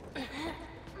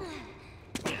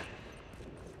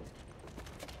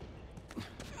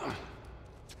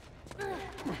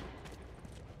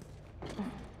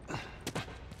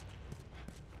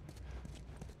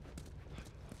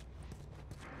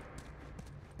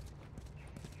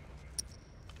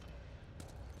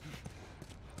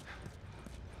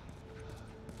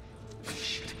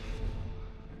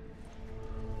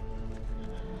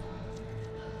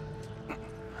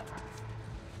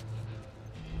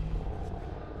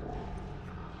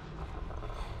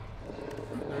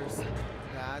 There's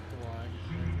that one,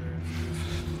 and there's this.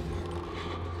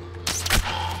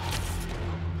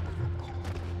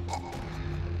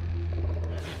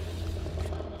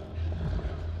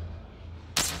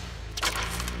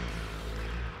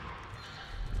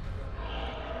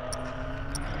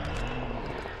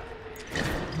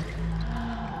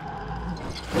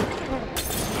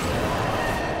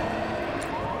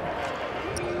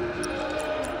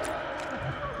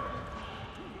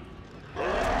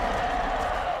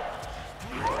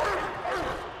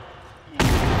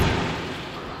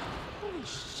 Holy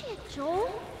shit, Joel!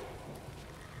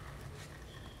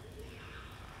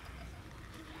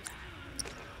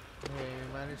 Okay,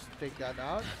 we managed to take that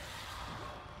out.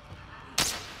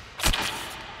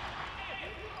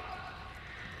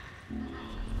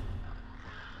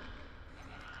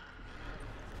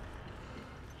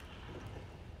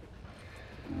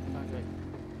 Okay.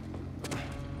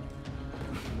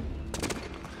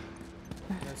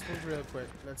 Let's move real quick.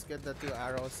 Let's get the 2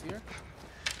 arrows here.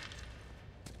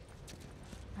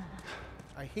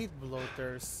 I hate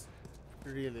bloaters,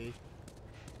 really.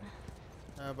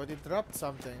 But it dropped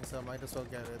something, so I might as well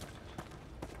get it.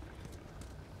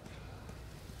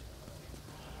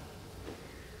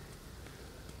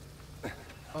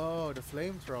 Oh, the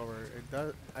flamethrower. It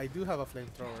does. I do have a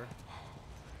flamethrower.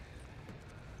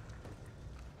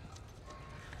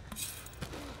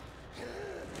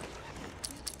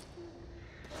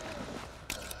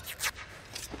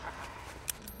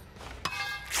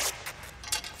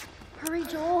 Hurry,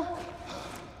 Joel!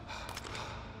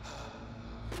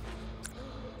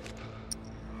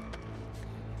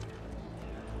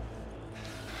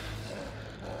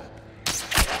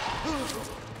 No,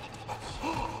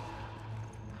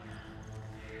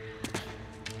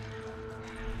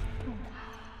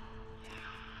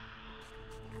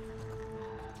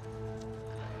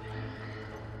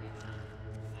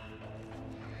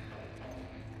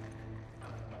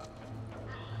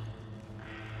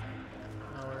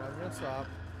 we're not gonna swap.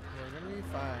 We're gonna be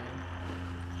fine.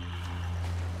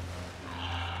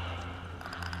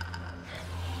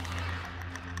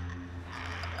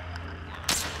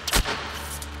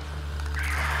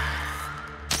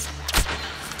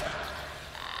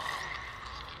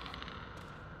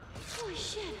 Holy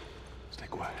shit. Stay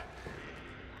quiet.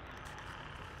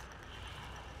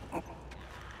 Oh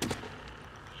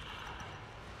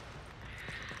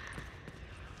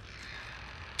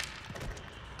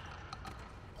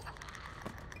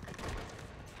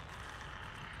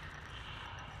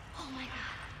my god.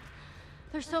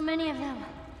 There's so many of them.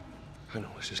 I know,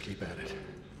 let's just keep at it.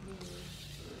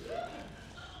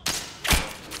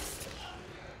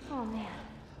 Oh man.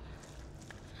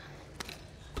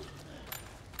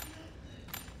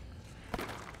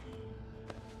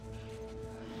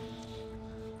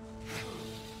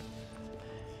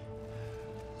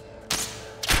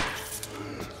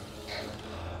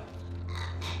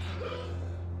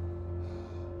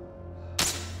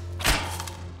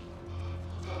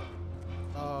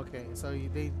 Oh, okay, so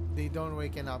they don't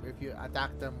waken up if you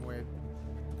attack them with.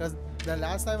 Because the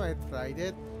last time I tried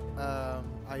it,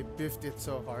 I biffed it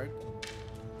so hard.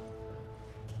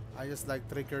 I just like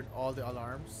triggered all the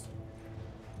alarms.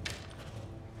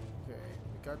 Okay,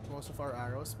 we got most of our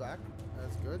arrows back.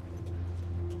 That's good.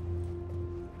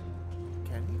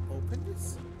 Can we open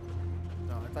this?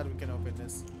 No, I thought we can open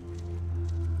this.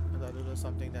 I thought it was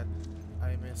something that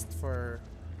I missed for.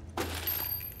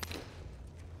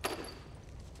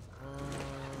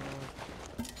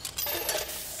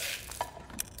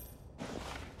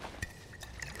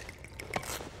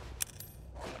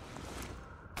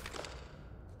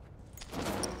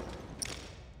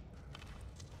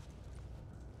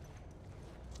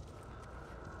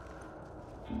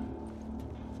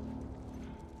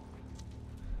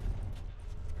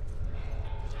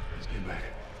 Stay back.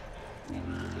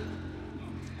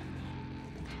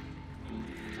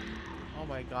 Oh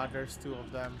my god, there's two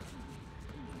of them.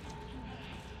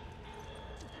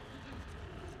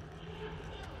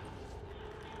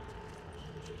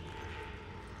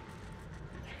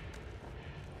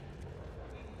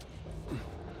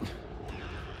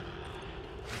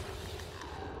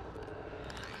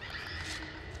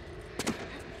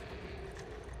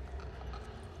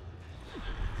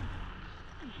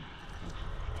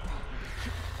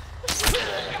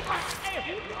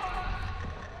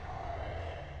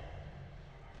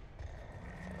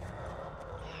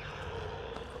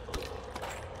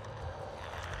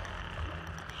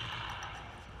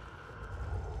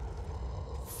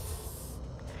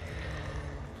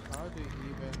 How do you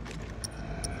even deal with this?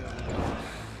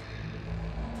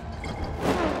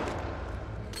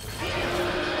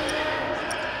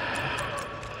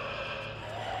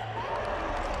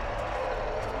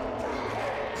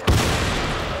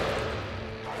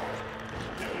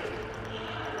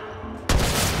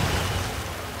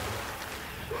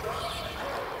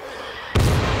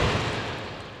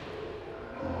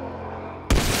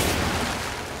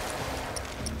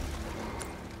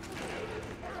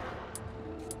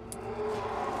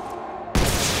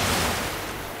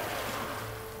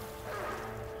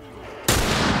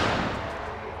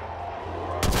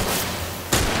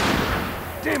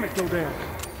 Damn it, go down.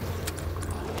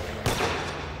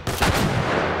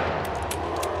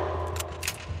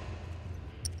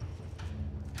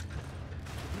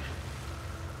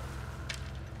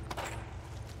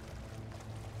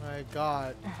 My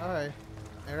god. Alright.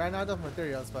 I ran out of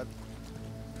materials, but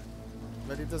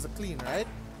it was a clean, right?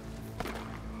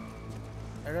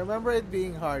 I remember it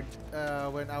being hard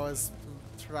when I was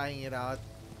trying it out.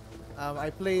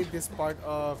 I played this part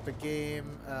of the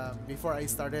game before I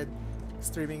started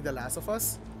streaming The Last of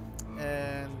Us,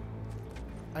 and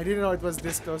I didn't know it was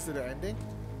this close to the ending.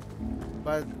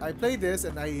 But I played this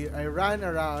and I ran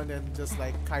around and just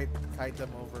like kite them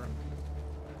over.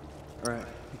 All right,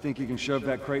 you think you can shove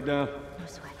that crate down? No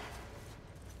sweat.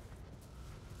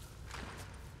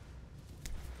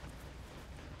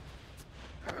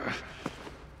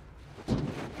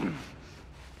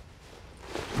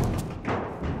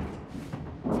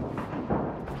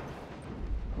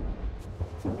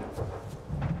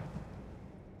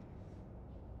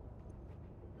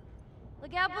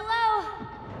 Look out below!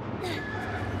 Thank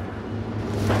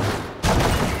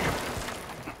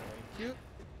you.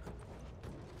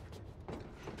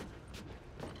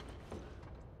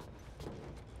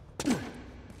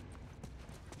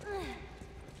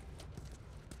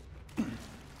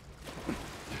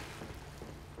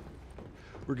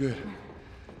 We're good.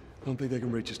 I don't think they can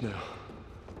reach us now.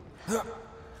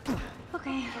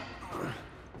 Okay.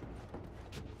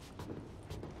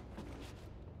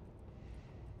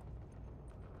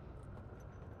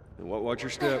 And watch your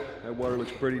step. That water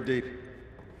looks pretty deep.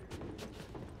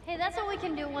 Hey, that's what we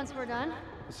can do once we're done.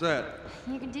 What's that?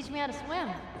 You can teach me how to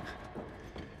swim.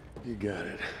 You got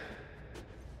it.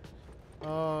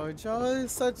 Oh, Joel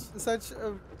is such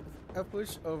a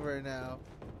pushover now.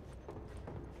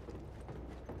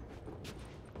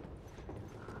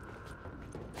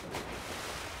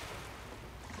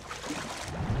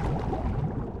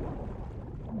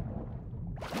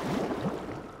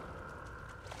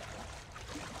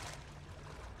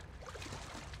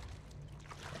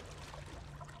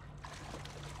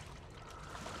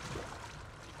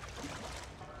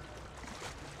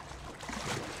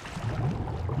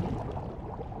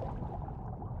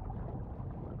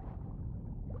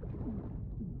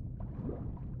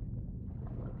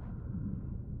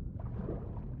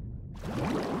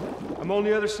 I'm on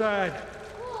the other side.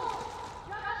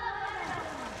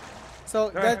 So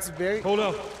that's very Hold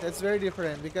up. That's very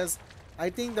different because I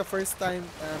think the first time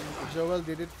Joel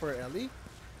did it for Ellie,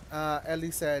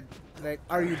 Ellie said like,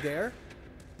 "Are you there?"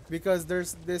 Because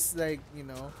there's this like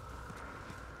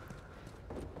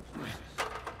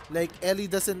like Ellie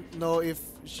doesn't know if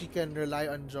she can rely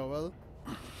on Joel,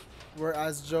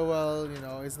 whereas Joel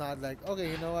is not like,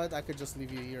 okay, you know what, I could just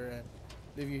leave you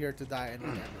here to die and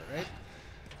whatever, right?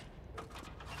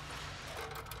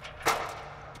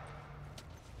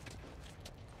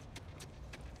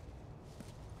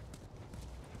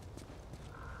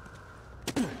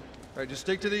 All right, just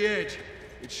stick to the edge.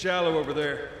 It's shallow over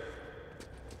there.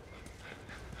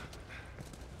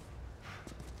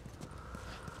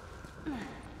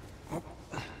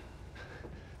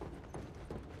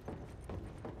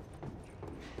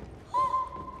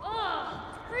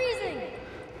 Oh, freezing!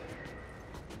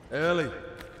 Ellie, I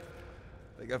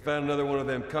think I found another one of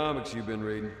them comics you've been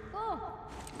reading. Oh,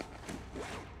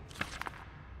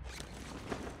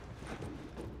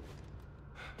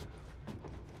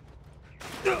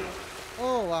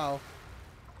 Oh wow,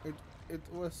 it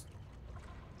was.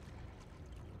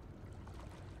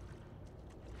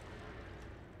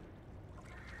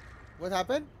 What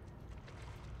happened?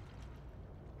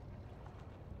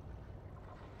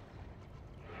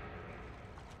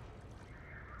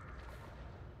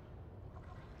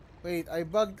 Wait, I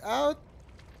bugged out?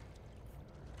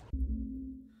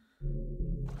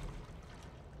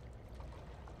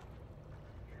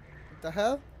 What the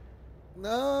hell?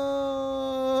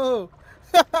 No!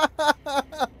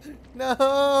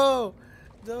 No!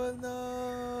 Joel,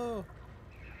 no!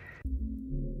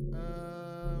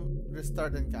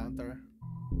 Restart encounter.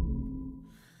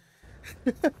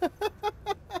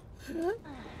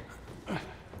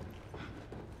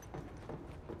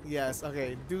 Yes,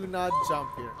 okay. Do not jump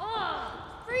here.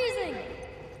 oh, freezing!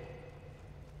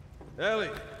 Ellie,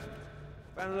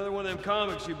 found another one of them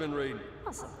comics you've been reading.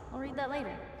 Awesome. I'll read that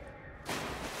later.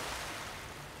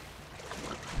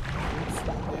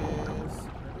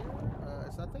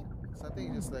 It's nothing? It's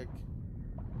nothing, just like...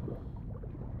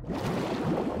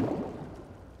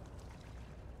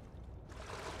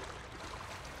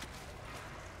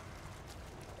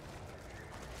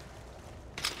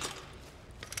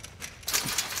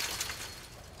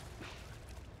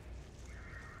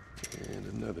 And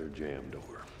another jam door.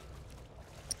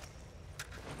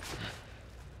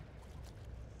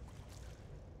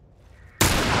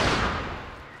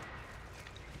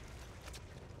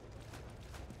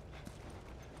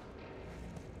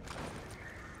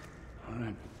 All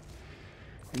right.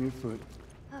 Give me a foot.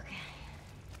 Okay.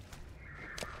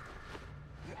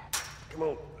 Come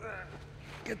on.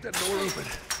 Get that door open.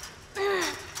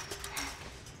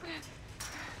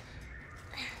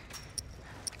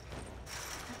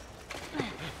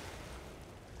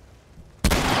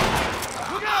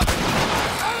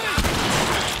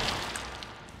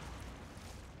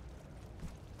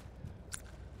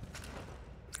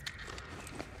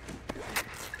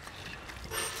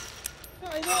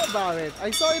 I know about it. I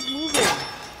saw it moving.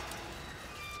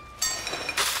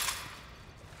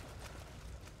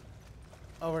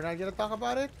 Oh, we're not gonna talk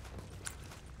about it?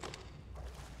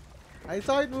 I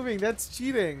saw it moving. That's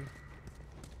cheating.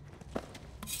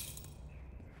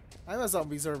 I'm a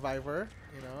zombie survivor.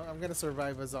 I'm gonna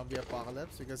survive a zombie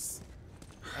apocalypse because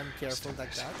I'm careful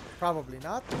like that. Probably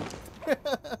not.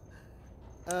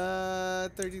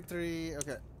 33.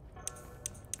 Okay.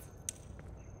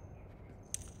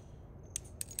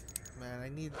 Man, I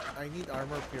need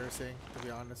armor piercing, to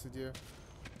be honest with you.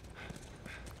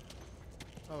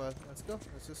 Oh well, let's go.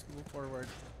 Let's just move forward.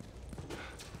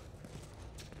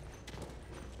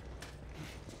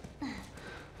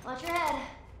 Watch your head.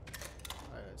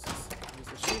 Alright, let's just use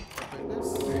the sheep. Open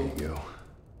this. There you go.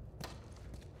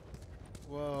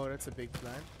 Whoa, that's a big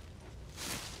plant.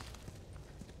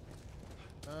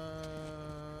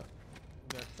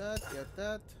 Get that, get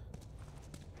that.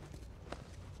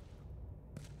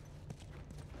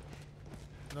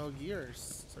 No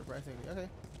gears, surprisingly. Okay.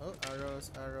 Oh,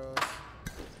 arrows, arrows.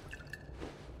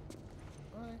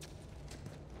 Alright.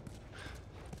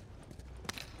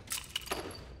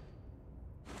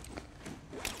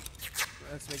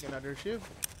 Let's make another ship.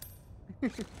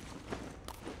 They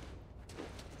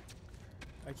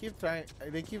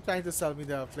keep trying to sell me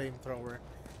the flamethrower.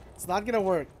 It's not gonna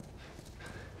work.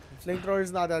 The flamethrower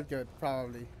is not that good,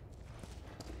 probably.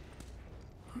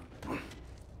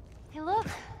 Hey, look.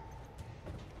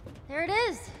 There it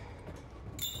is.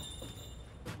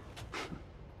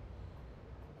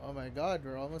 Oh my god,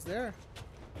 we're almost there.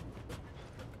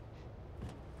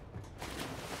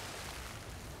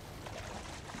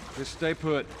 Just stay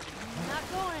put. Not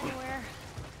going anywhere.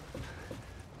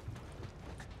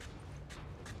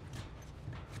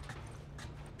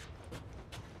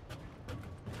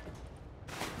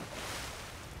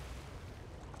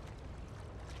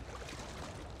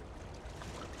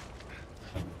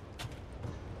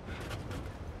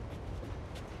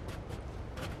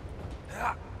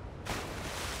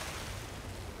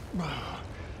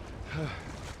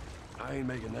 I ain't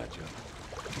making that jump.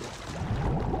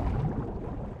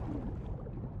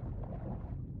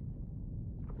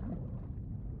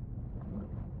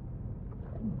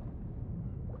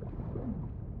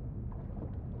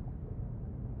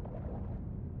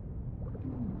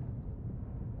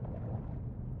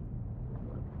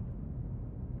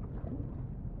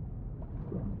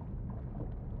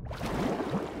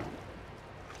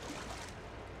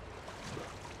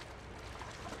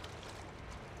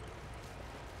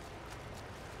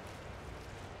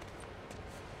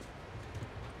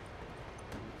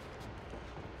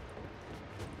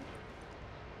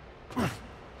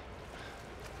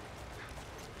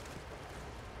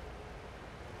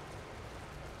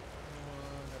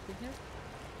 Nothing here.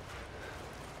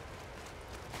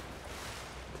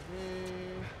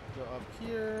 Okay, go up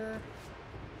here.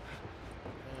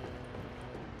 And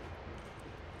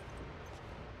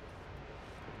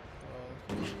all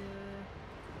here.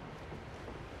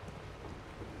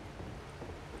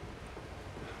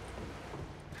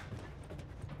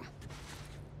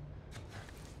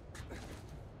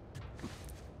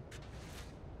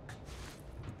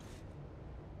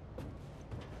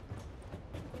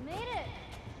 We made it.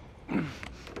 Alright,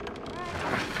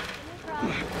 no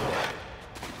problem.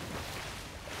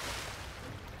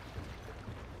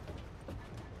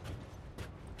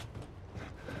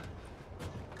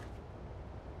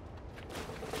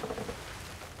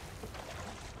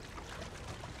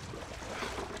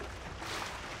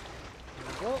 There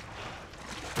we go.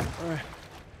 All right.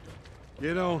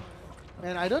 Get on.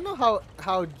 Man, I don't know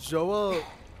how Joel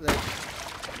like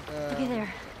Okay,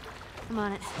 there. I'm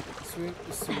on it.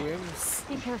 swims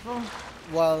Be careful.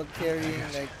 while carrying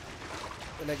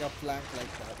like a plank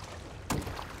like that.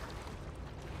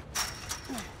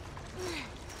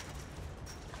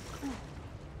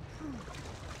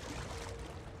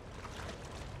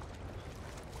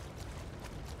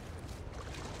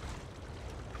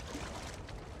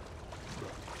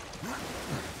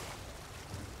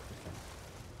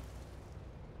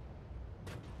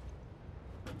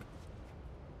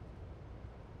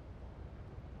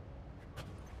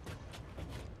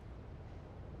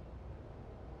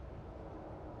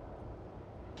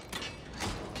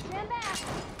 Stand back.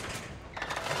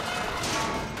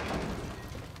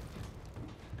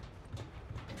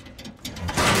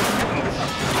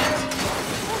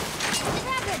 What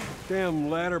happened? Damn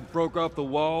ladder broke off the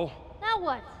wall. Now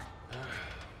what?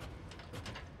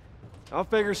 I'll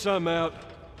figure something out.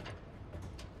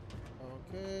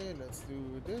 Okay, let's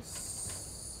do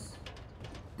this.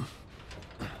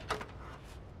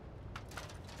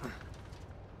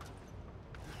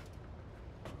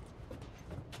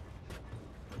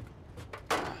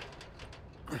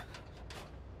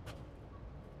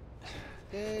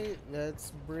 Okay,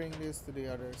 let's bring this to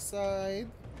the other side.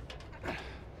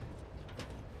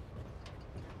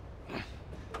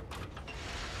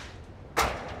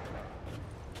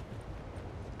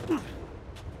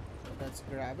 Let's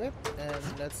grab it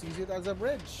and let's use it as a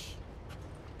bridge.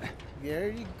 There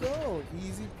you go,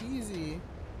 easy peasy.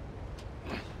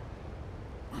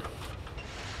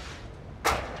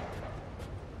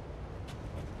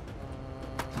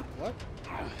 What?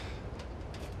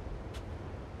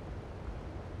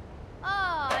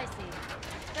 Oh, I see.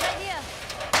 Good idea.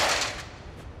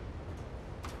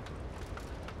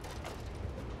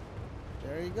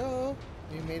 There you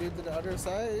made it to the other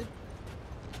side.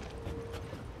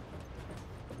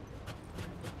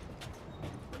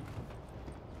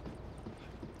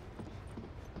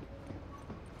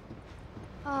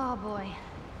 Oh boy.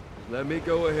 Let me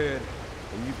go ahead,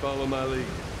 and you follow my lead.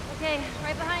 Okay,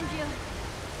 right behind you.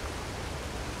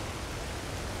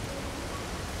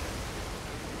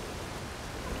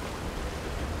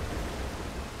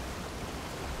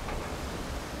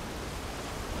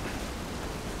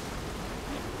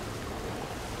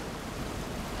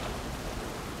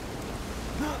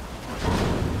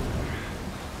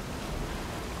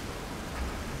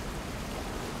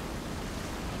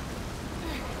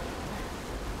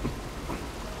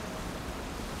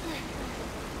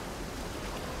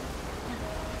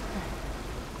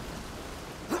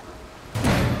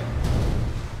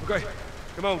 Okay,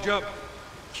 come on, jump.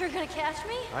 You're gonna catch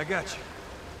me? I got you.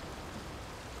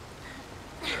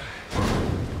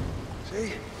 See?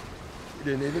 You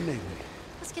didn't even need me.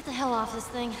 Let's get the hell off this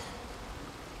thing.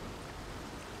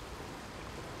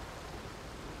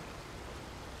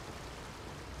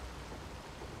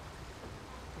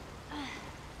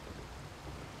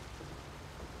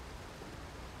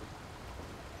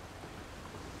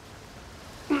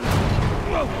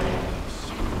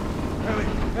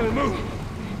 Ellie, move!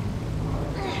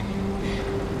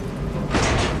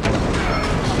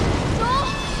 Joel!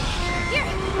 Here!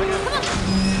 Come on!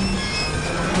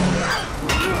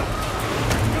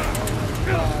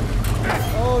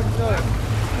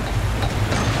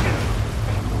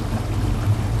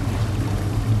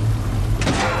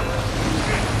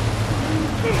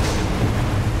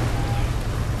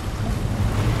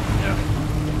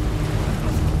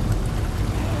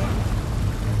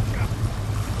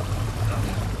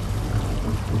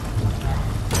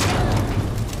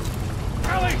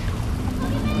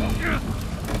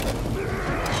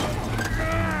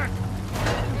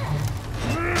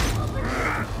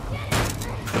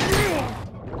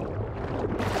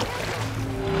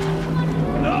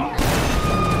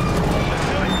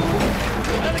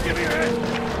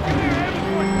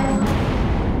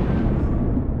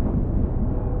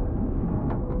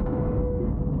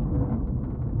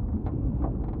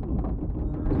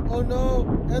 Oh no! Oh no!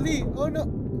 Ellie! Oh no!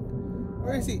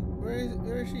 Where is he? Where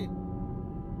is she?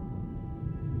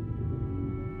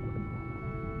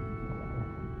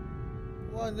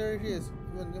 Come on, there she is.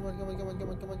 Come on, come on, come on, come on, come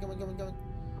on, come on, come on, come on, come on.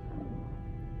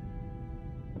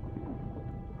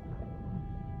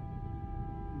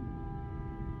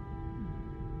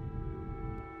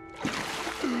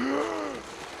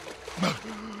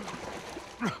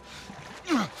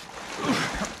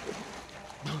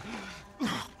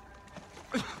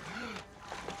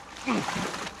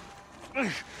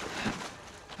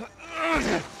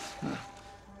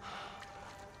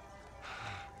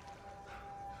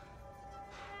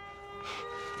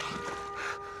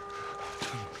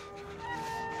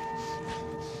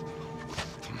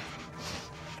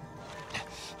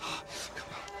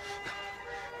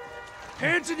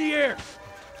 Hands in the air!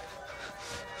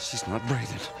 She's not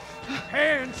breathing.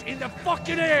 Hands in the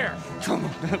fucking air! Come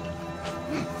on.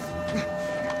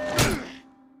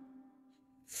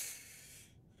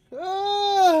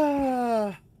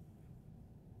 Ah!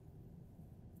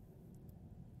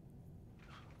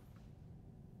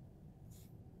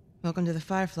 Welcome to the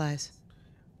Fireflies.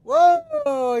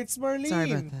 Whoa! It's Marlene.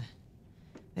 Sorry about that.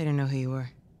 They didn't know who you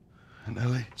were. And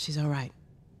Ellie? She's all right.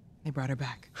 They brought her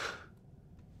back.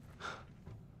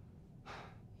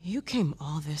 You came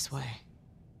all this way.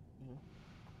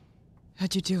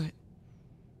 How'd you do it?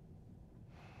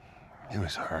 It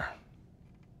was her.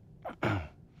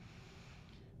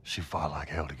 She fought like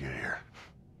hell to get here.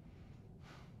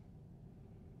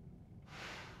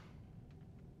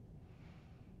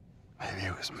 Maybe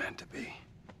it was meant to be.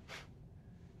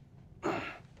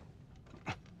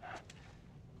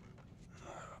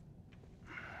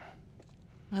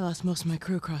 I lost most of my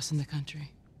crew crossing the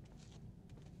country.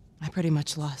 I pretty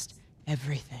much lost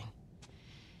everything.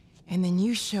 And then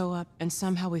you show up, and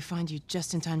somehow we find you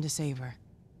just in time to save her.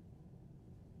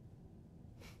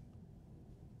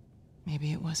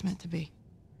 Maybe it was meant to be.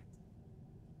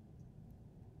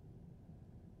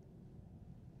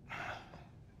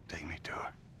 Take me to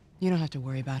her. You don't have to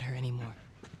worry about her anymore.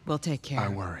 We'll take care I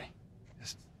of her. worry.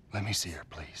 Just let me see her,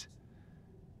 please.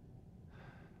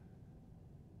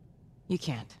 You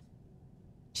can't.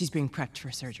 She's being prepped for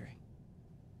surgery.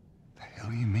 The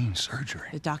hell do you mean, surgery?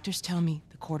 The doctors tell me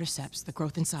the cordyceps, the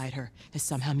growth inside her, has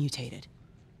somehow mutated.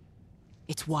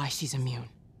 It's why she's immune.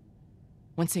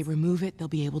 Once they remove it, they'll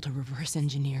be able to reverse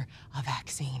engineer a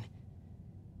vaccine.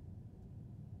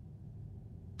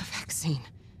 A vaccine.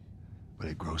 But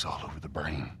it grows all over the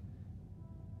brain.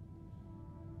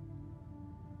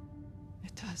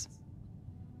 does.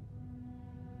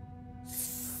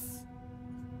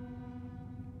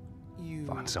 You.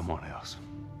 Find someone else.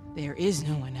 There is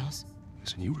no one else.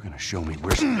 Listen, you were gonna show me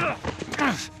where.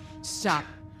 Stop.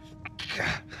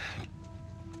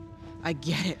 I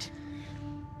get it.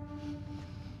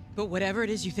 But whatever it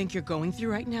is you think you're going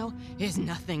through right now is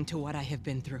nothing to what I have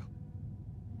been through.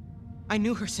 I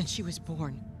knew her since she was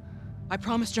born. I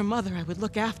promised her mother I would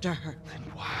look after her. Then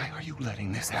why are you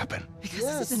letting this happen? Because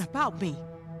Yes. this isn't about me,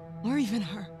 or even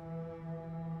her.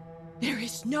 There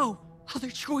is no other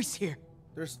choice here.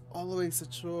 There's always a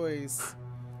choice.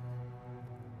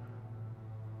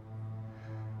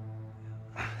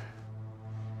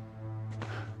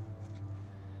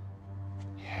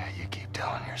 Yeah, you keep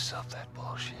telling yourself that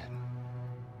bullshit.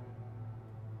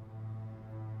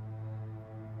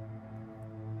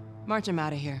 March him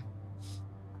out of here.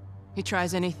 He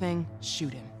tries anything,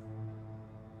 shoot him.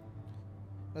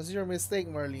 That's your mistake,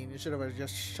 Marlene. You should have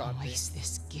just shot Don't me. waste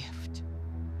this gift,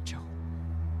 Joe.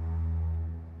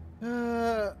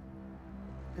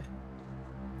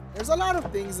 There's a lot of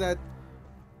things that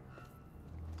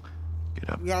Get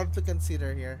up. we have to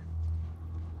consider here.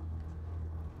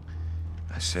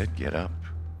 I said get up.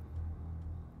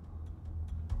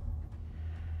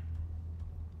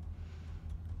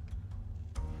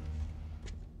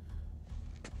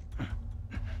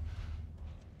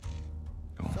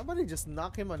 Somebody just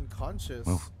knock him unconscious.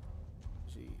 Move.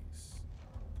 Jeez.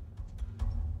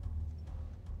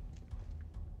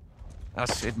 I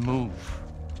said move.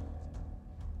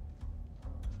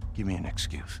 Give me an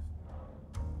excuse.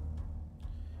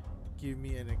 Give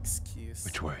me an excuse.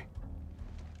 Which way?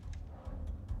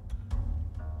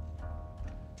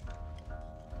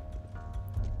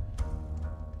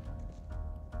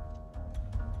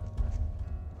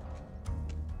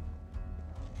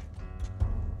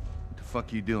 What the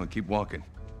fuck you doing? Keep walking.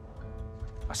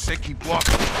 I said keep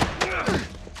walking.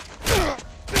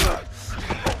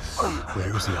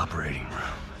 Where's the operating room?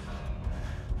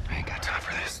 I ain't got time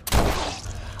for this.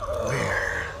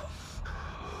 Where?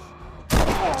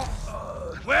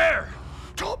 Where?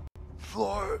 Top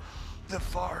floor, the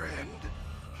far end.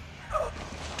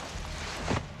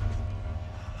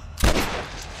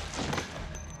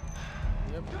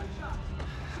 Yep.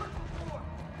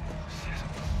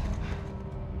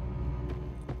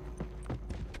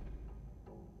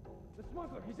 The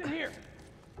smuggler, he's in here.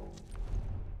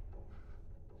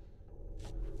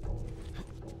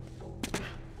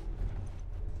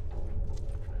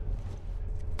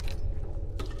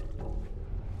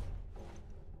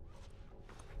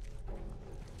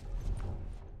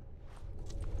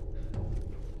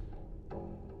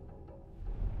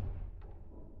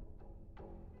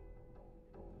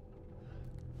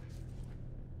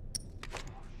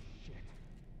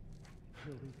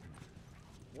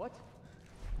 What?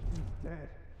 He's dead.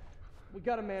 We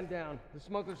got a man down. The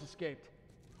smugglers escaped.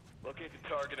 Locate the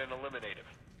target and eliminate him.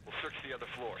 We'll search the other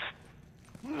floors.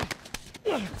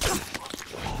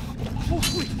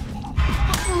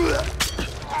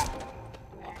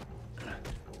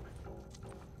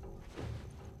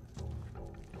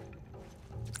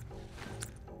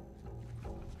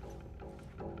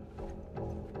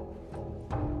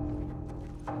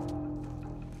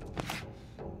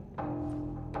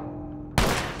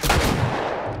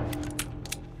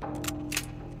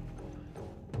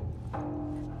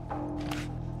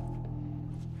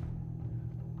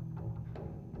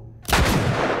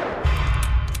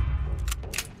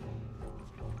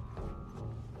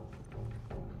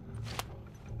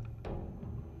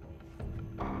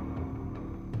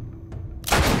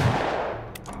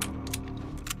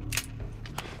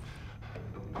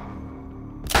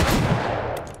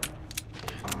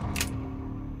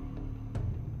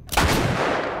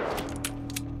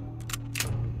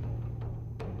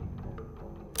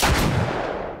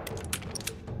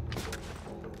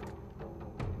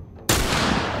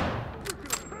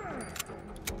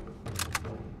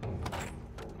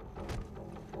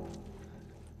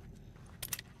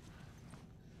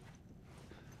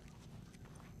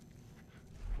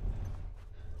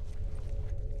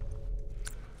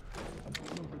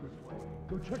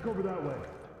 Go check over that way.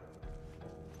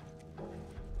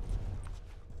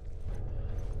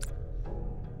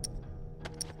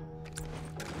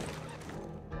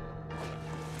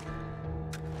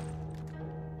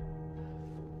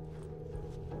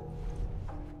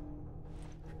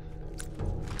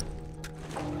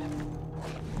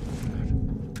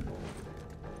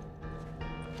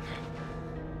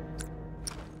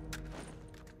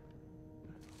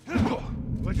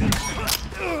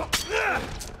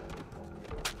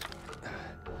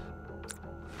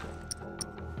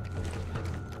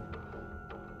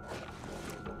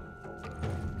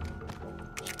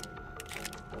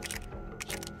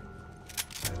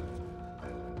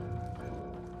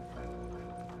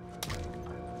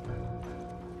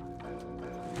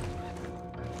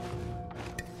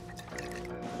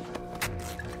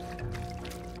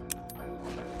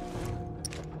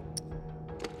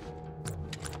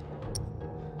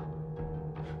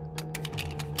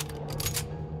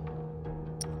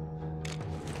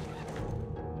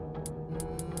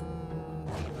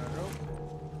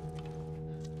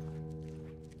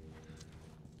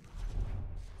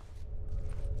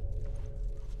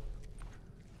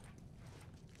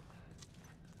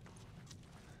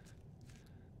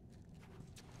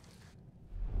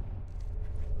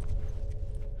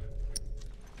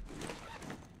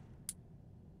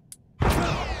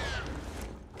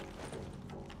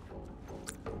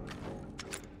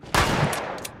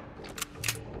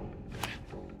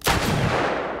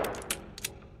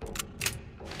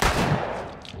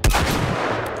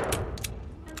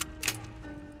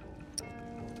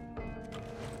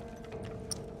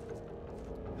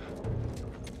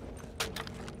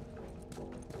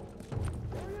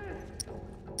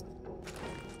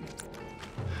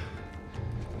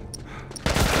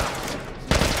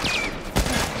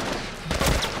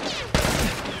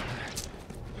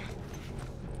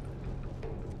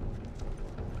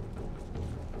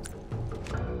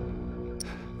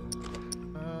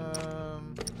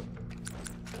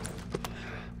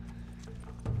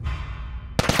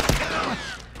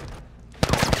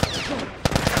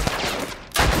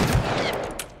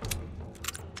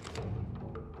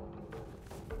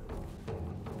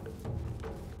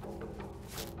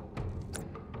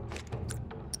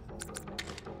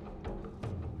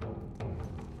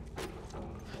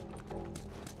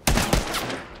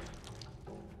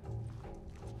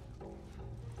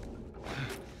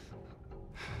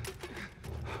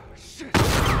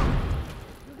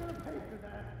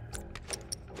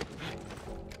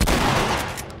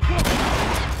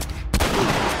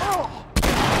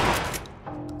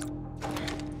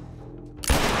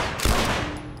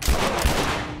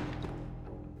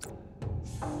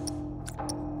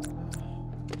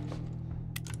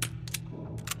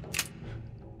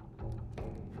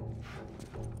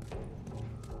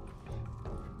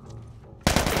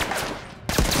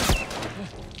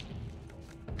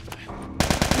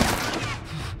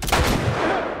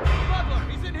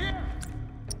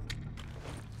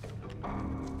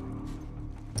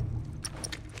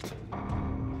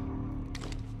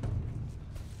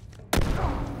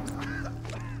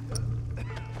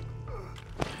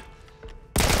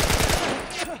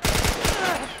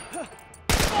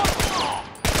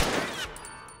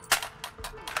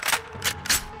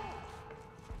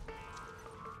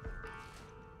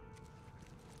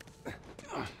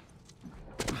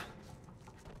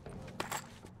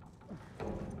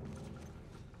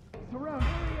 He's around.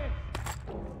 Here he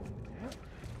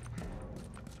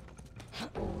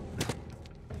is.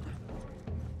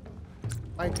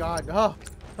 My God. Oh,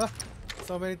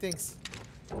 so many things.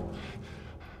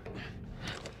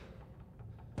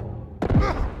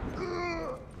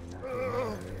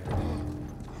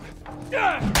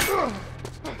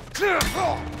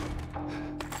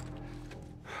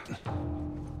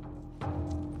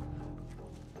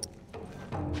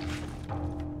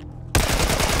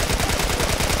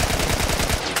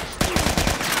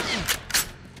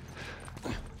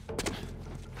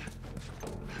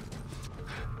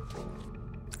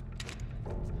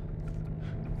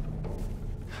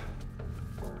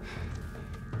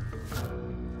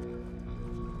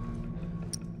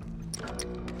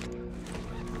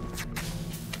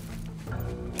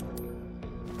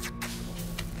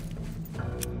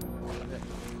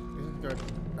 Good.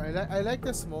 I like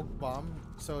the smoke bomb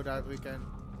so that we can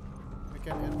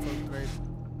infiltrate.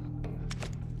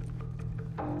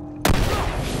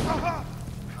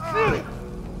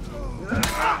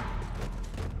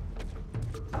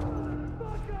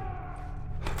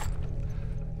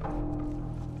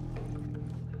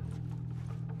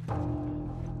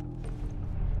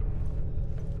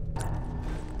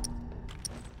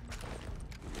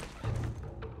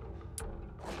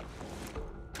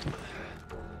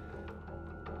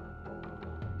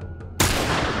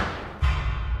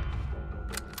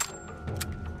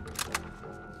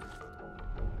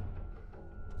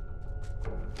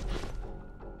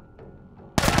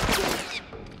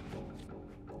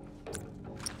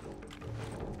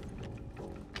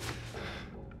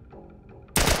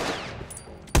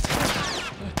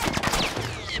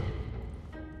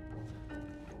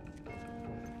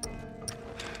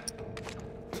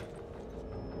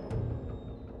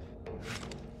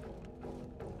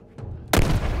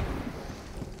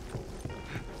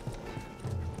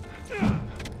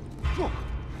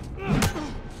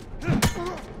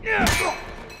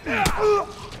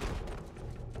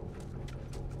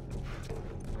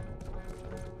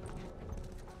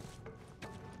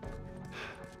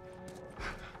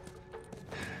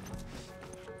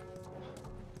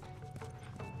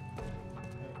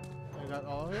 I got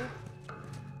all here.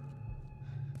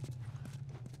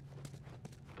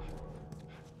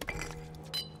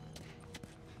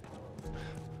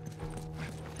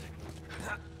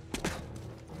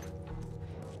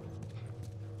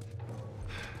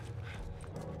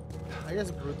 I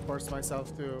just brute force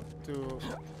myself to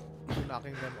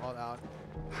knocking them all out.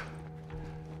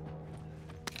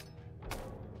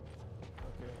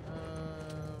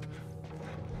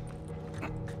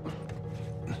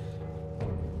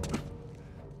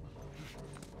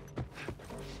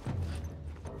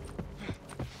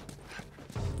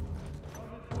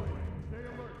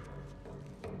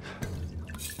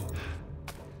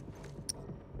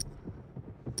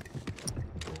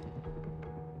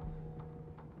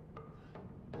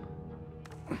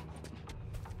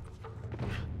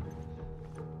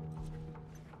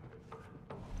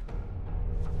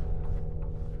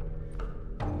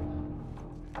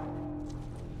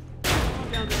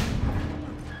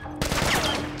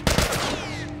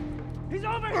 He's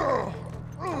over!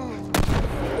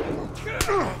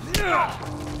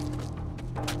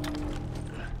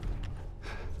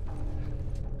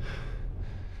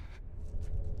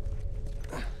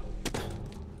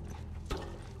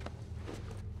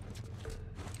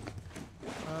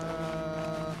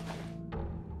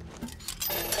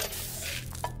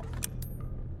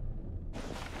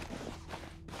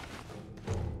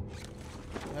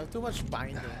 I have too much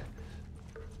binding.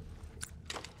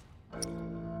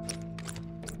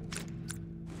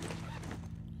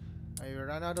 I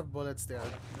ran out of bullets there.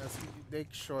 Let's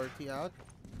take Shorty out.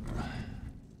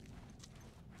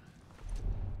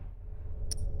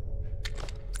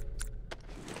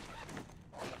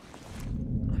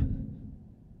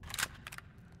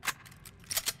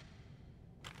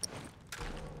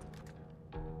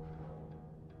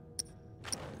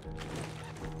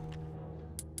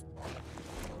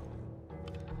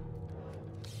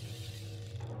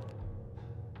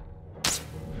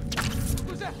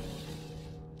 Who's that?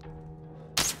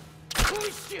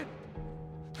 Holy shit!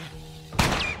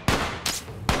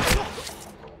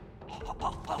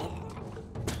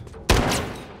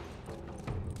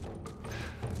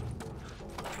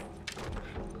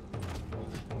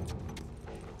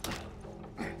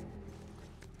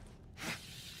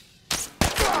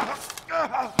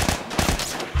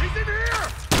 He's in here!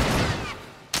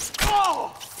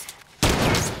 Oh!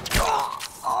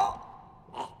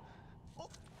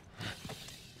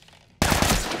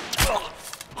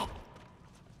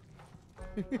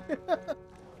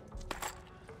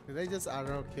 Did I just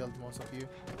arrow killed most of you?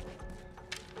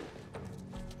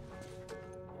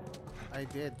 I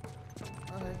did.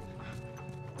 Okay.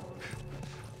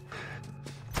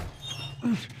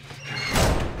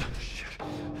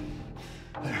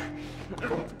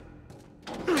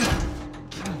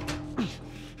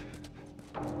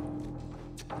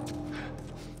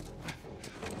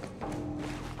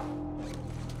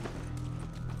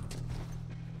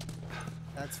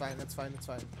 That's fine, that's fine, that's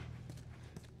fine.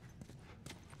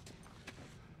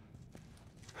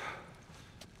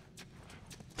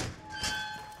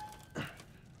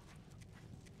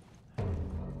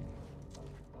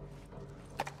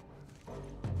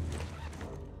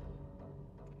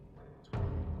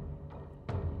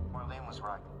 Marlene was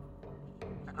right.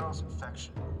 The girl's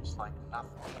infection is like nothing.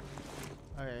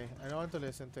 Okay, I don't want to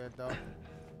listen to it though.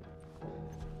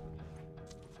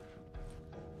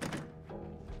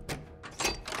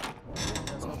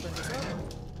 Let's open this up.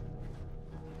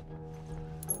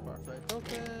 Firefly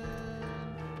token.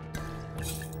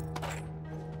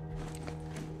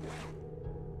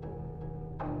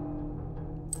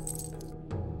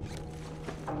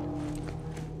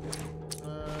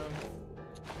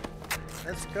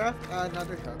 Let's craft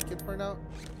another health kit for now.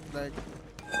 Like,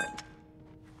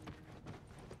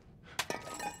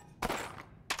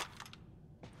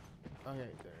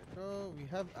 okay, there we go. We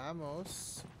have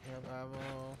ammos. We have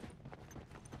ammo.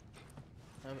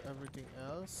 Have everything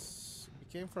else. We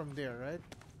came from there, right?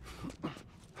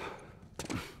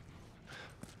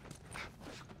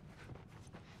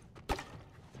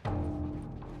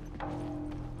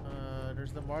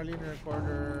 There's the Marlene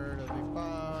recorder that we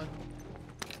found.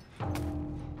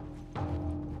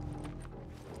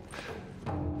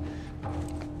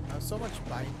 I have so much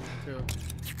binding too.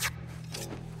 Okay.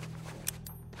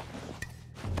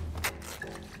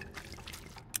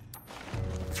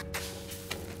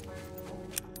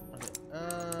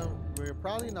 We're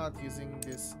probably not using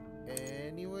this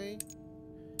anyway.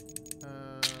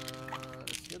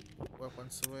 Let's get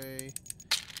weapons away.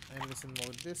 And listen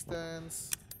mode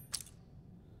distance.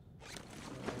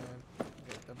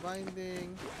 Get the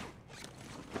binding.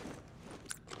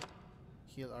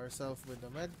 Heal ourselves with the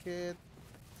med kit.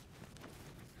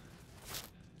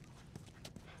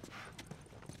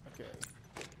 Okay.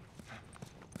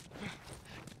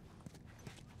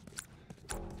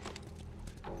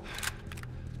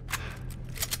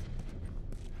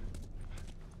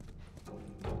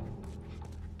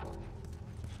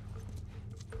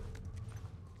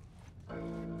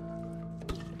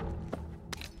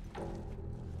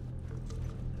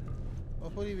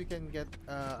 Hopefully we can get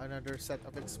another set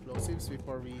of explosives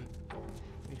before we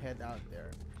head out there.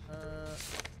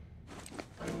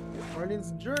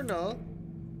 Marlene's journal.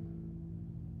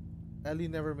 Ellie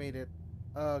never made it.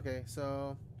 Okay,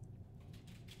 so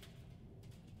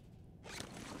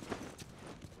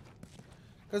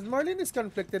because Marlene is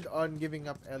conflicted on giving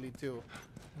up Ellie too,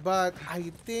 but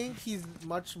I think he's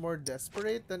much more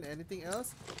desperate than anything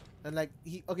else. And like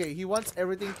he wants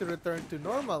everything to return to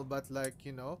normal, but like,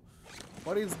 you know,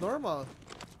 what is normal?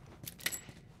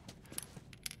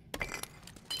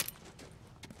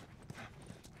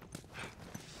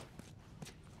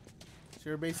 So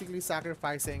you're basically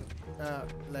sacrificing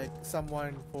like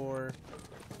someone for,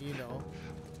 you know,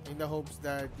 in the hopes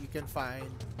that you can find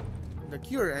the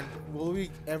cure. And will we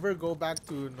ever go back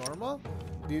to normal?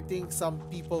 Do you think some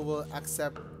people will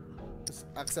accept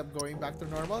going back to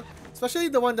normal? Especially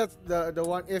the one that's the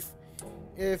one if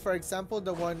for example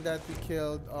the one that we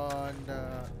killed on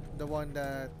the one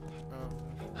that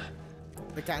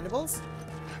the cannibals.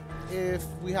 If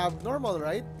we have normal,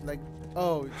 right? Like,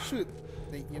 oh shoot,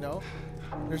 they, you know,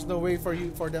 there's no way for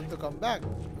them to come back.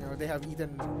 You know, they have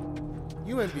eaten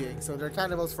human beings, so they're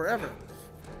cannibals forever.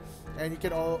 And you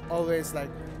can always like,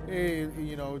 hey,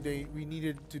 you know, we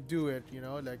needed to do it. You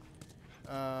know, like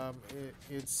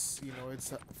it's, you know,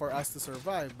 it's for us to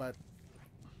survive. But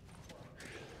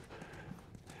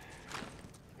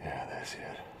Yeah, that's it.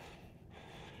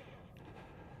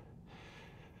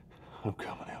 I'm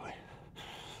coming, Ellie.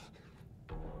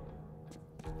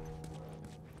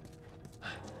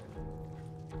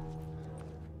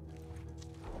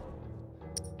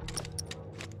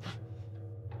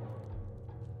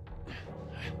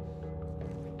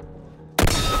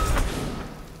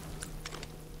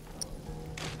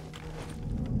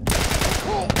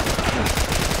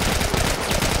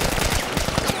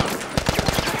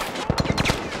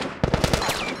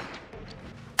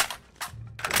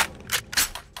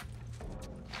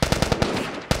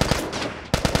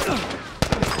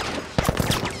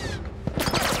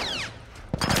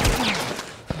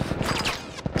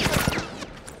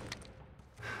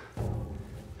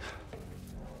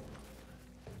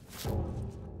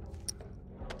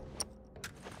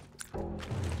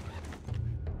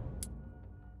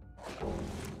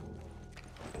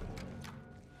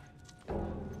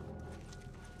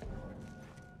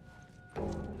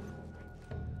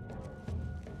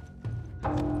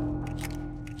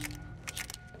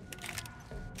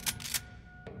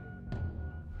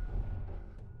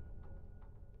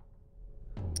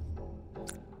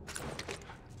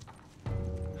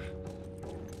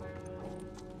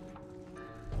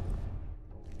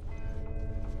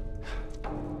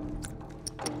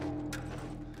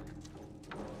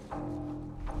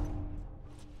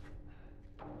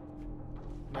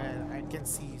 can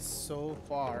see so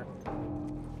far.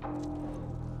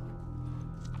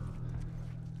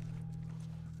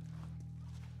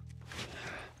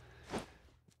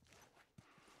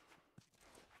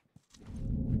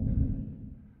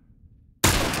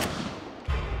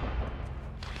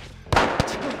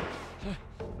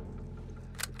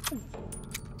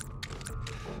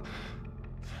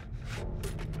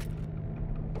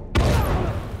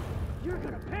 You're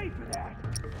gonna pay for that!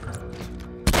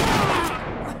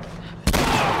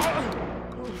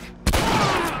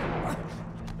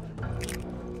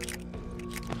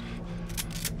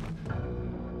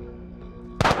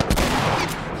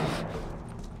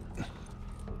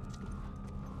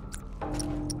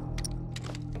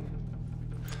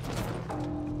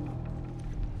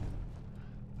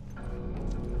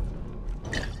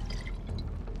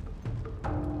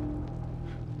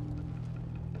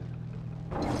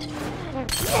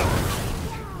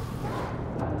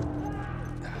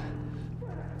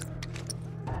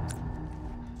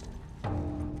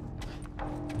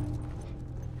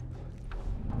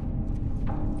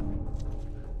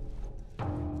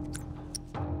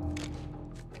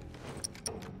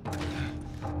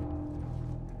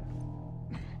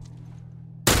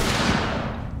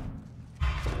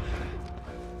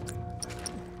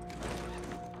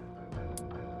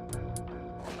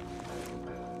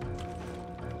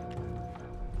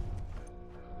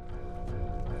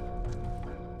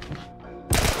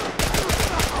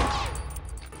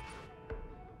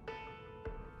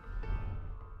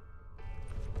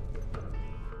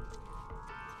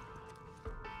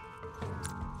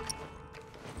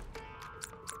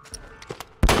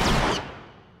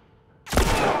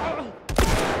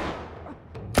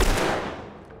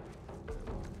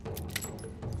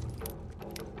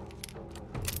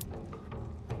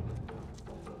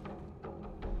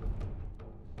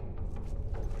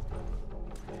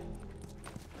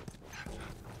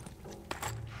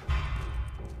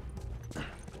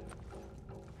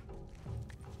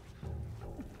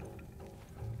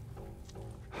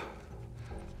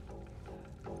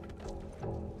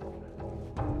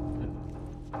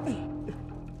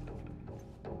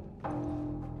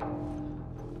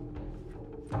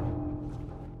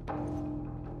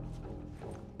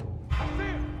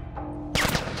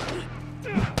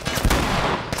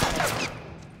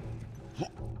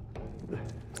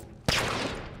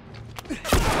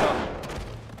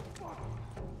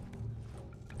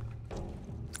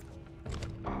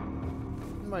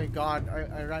 Oh my god,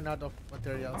 I ran out of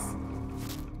materials.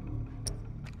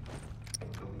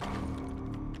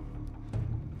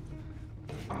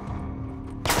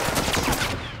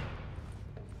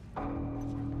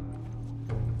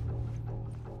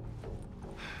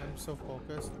 I'm so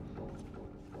focused.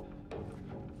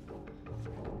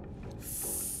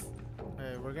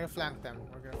 Hey, we're gonna flank them.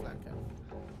 We're gonna flank them.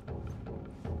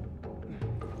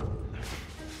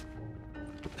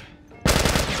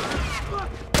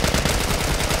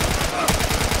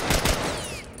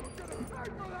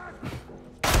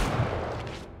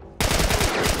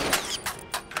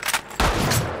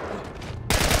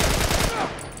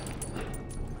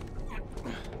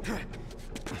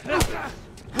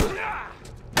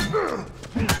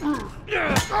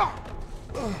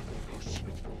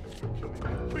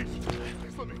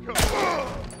 Please let me go.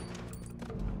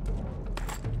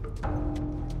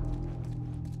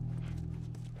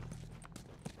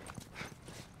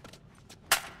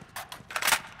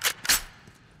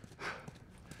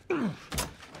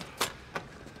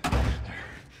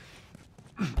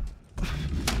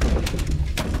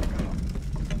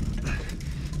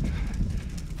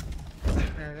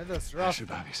 Man, that was I rough. should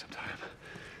buy me some time.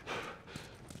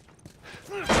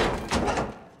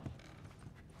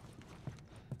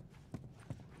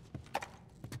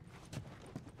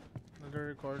 Another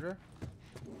recorder.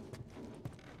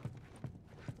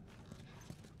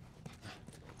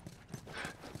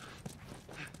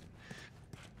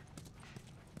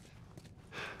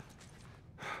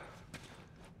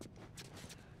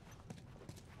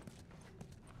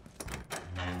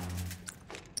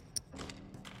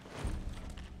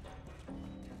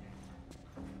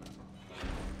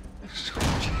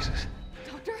 Jesus.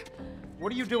 Doctor?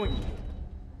 What are you doing?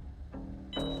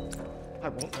 I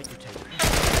won't let you take her.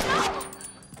 No!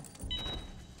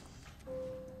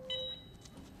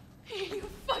 You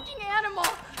fucking animal!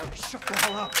 Now shut the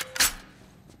hell up.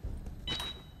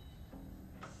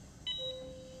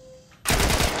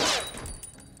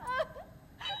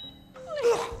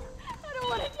 Please, I don't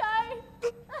want to die.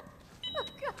 Oh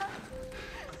god.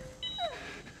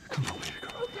 Come on, baby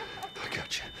girl. I got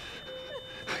you.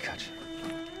 I got you.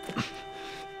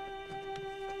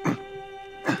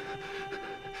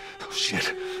 Oh, shit.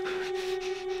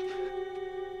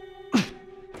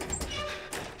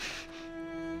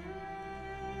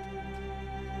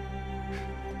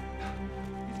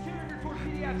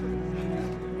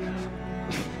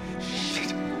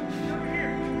 Shit. I'm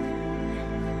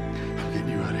getting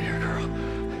you out of here, girl.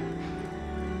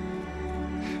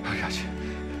 I got you.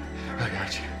 I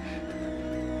got you.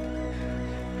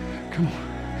 Come on.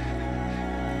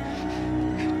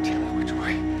 Tell me which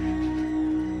way.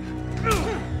 No!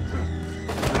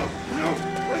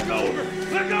 Let go of her!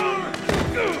 Let go of her!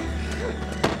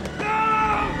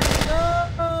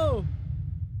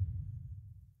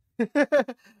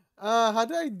 How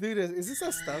do I do this? Is this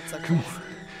a stealth section? Come on.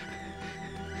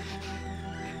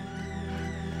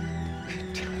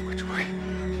 Tell me which way.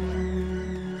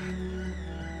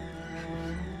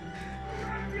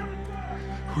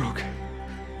 We're okay.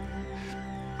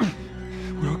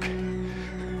 We're okay.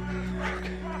 We're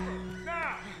okay.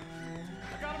 Now!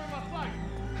 I got him in my sight.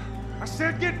 I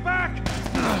said get back!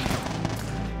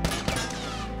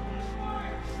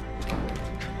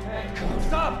 Hey,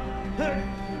 stop!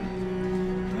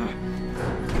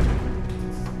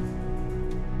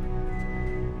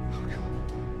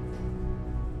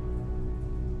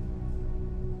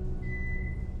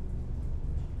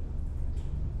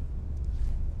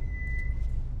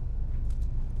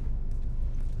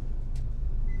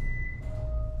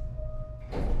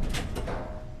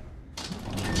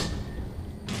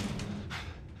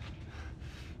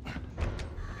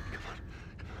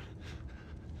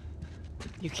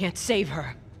 You can't save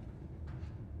her.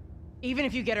 Even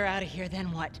if you get her out of here,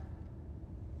 then what?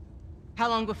 How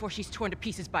long before she's torn to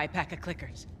pieces by a pack of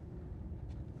clickers?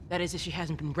 That is, if she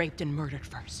hasn't been raped and murdered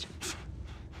first.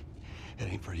 It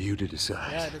ain't for you to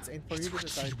decide. Yeah, that's ain't for you to What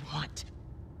decide. you want.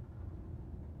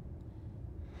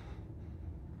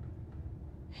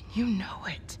 And you know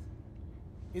it.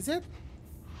 Is it?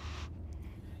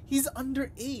 He's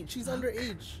underage. He's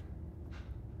underage.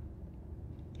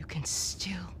 You can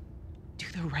still do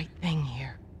the right thing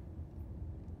here.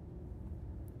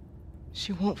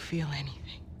 She won't feel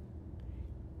anything.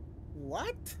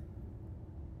 What?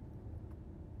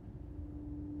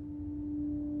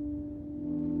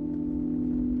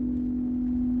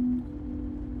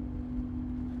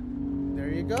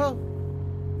 There you go.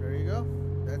 There you go.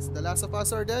 That's The Last of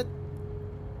Us are dead.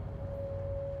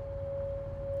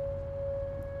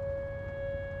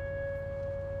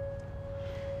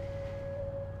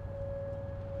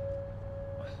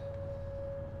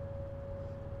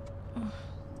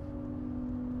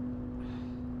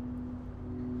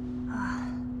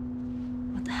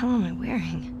 What the hell am I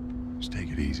wearing? Just take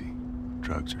it easy.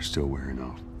 Drugs are still wearing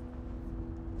off.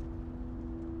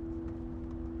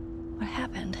 What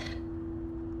happened?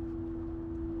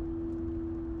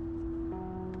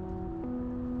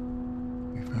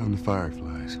 We found the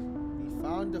fireflies. We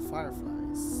found the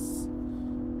fireflies.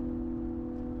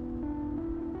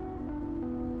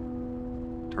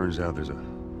 Turns out there's a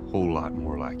whole lot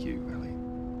more like you, Ellie.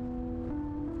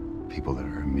 People that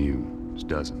are immune. There's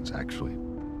dozens, actually.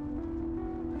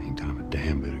 Ain't done 'em a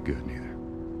damn bit of good, neither.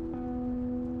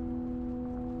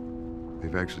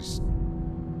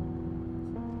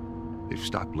 They've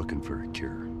stopped looking for a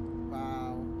cure.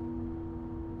 Wow.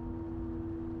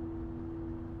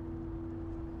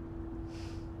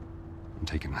 I'm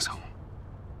taking us home.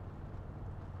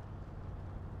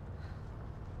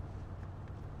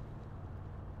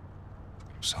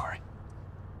 I'm sorry.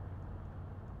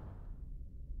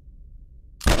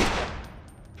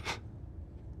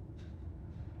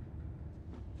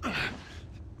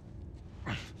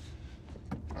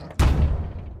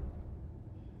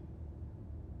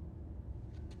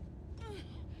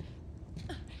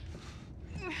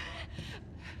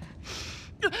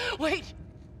 Wait!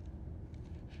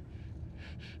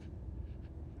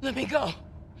 Let me go.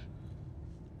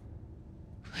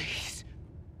 Please.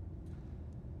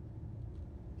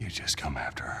 You just come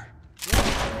after her.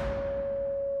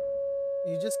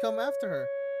 You just come after her.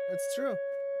 That's true.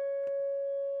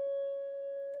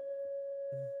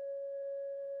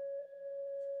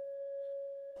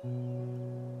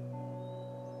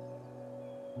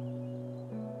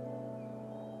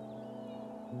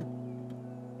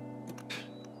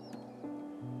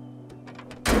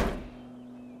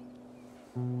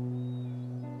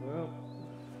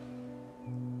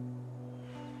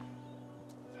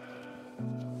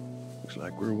 Looks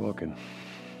like we're walking.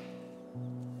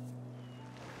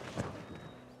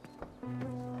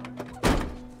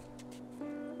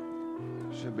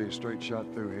 Should be a straight shot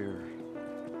through here.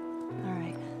 All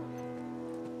right.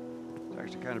 It's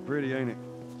actually kind of pretty, ain't it?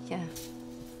 Yeah.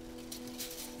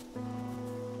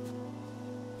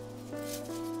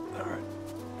 All right.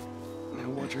 Now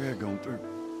watch your head going through.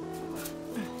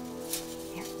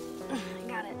 Here. I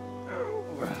got it.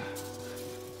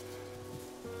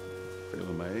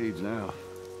 Feeling my age now.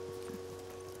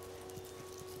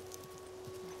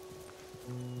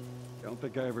 don't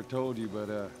think I ever told you, but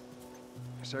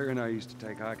Sarah and I used to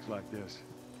take hikes like this.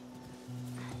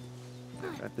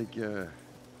 I think the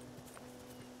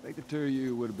two of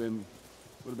you would have been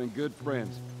good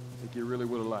friends. I think you really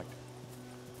would have liked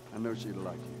her. I know she'd have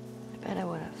liked you. I bet I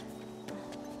would have.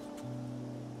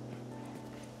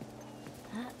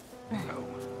 Oh.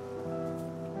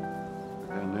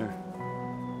 Down there.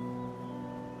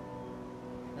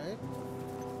 Right?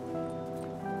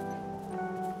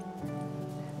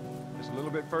 Just a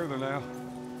little bit further now.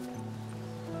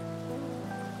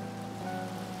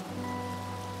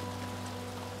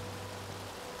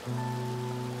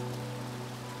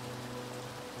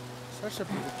 Such a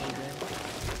beautiful game.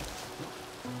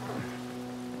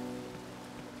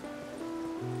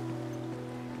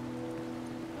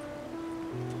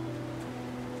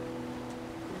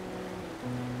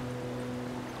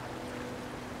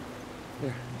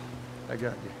 Here, I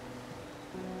got you.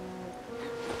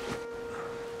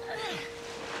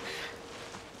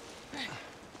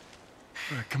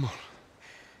 All right, come on.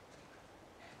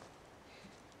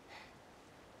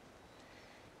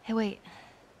 Hey, wait.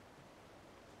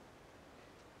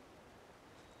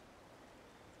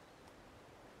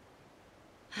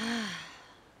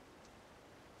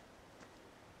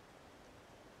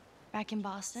 Back in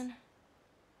Boston,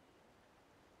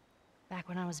 back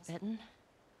when I was bitten,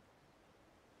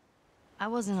 I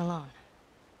wasn't alone.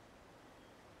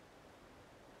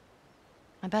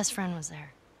 My best friend was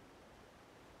there.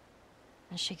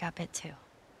 And she got bit too.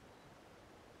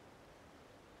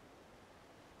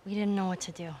 We didn't know what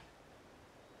to do.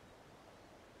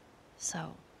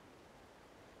 So,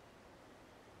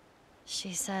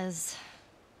 she says,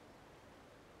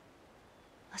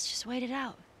 let's just wait it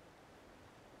out.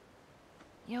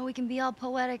 You know, we can be all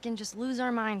poetic and just lose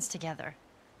our minds together.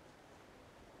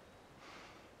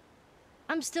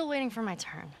 I'm still waiting for my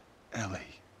turn.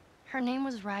 Ellie. Her name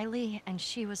was Riley, and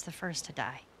she was the first to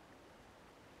die.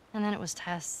 And then it was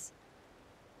Tess.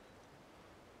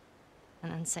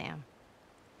 And then Sam.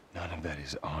 None of that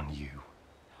is on you.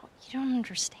 Oh, you don't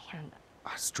understand.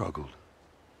 I struggled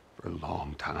for a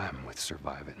long time with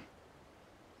surviving.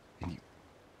 And you...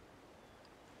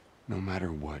 No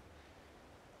matter what,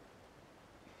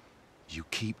 you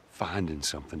keep finding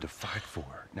something to fight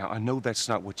for. Now, I know that's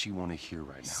not what you want to hear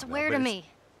right now. Swear to me.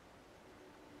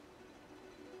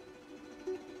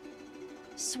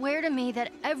 Swear to me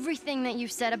that everything that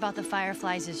you've said about the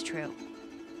Fireflies is true.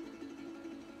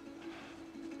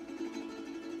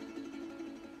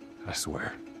 I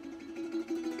swear.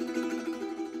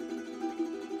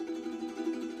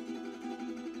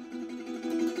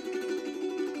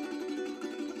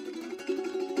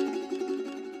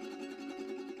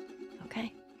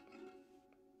 Okay.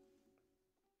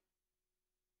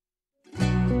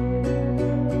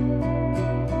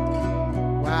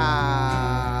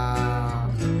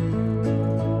 Wow.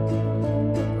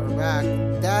 We're back.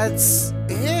 That's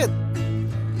it.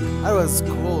 That was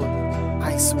cool.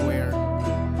 I swear.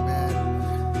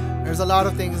 Man. There's a lot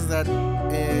of things that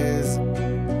is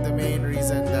the main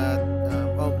reason that...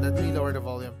 oh, let me lower the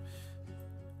volume.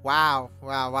 Wow.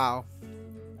 Wow, wow.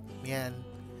 Man.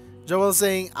 Joel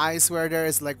saying, I swear there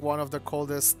is like one of the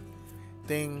coldest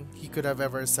thing he could have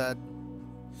ever said.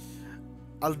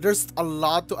 There's a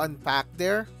lot to unpack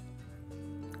there.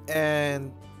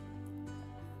 And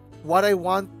what I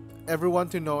want everyone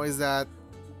to know is that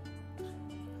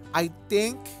I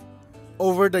think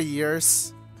over the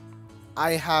years,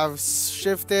 I have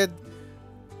shifted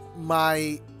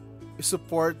my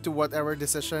support to whatever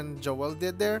decision Joel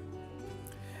did there.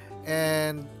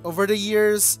 And over the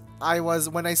years,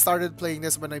 when I started playing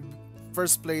this, when I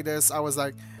first played this, I was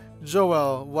like,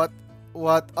 Joel, what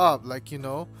up? Like, you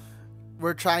know,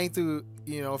 we're trying to,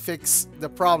 you know, fix the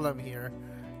problem here.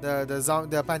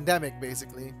 The pandemic,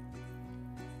 basically.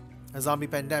 A zombie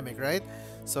pandemic, right?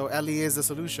 So Ellie is the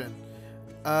solution.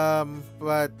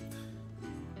 But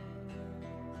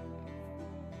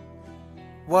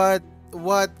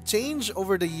what changed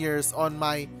over the years on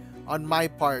my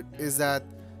part is that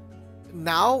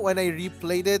now when I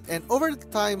replayed it, and over the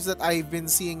times that I've been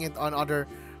seeing it on other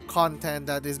content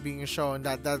that is being shown,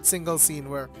 that single scene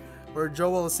where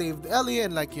Joel saved Ellie,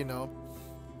 and like, you know,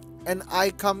 and I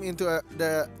come into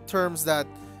the terms that,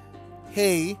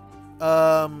 hey,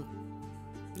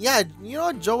 yeah, you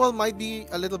know, Joel might be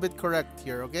a little bit correct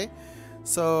here, okay?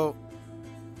 So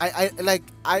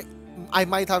I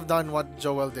might have done what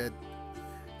Joel did.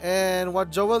 And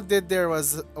what Joel did there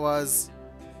was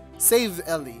save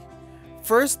Ellie.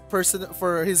 First,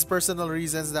 for his personal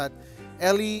reasons, that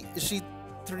she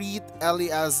treat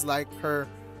Ellie as like her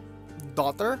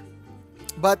daughter.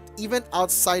 But even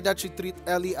outside that, she treat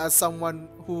Ellie as someone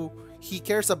who he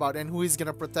cares about and who he's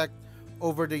gonna protect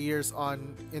over the years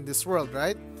on in this world,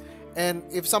 right? And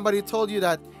if somebody told you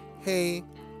that, hey,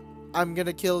 I'm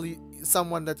gonna kill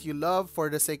someone that you love for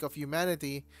the sake of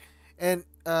humanity, and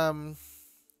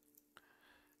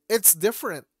it's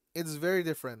different. It's very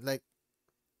different. Like,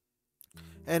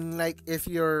 and like if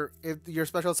your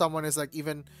special someone is like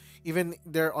even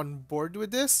they're on board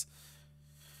with this.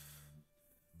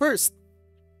 First,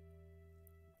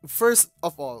 first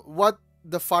of all, what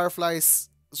the Fireflies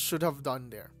should have done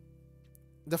there.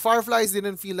 The Fireflies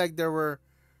didn't feel like they were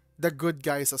the good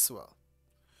guys as well.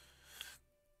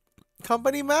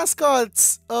 Company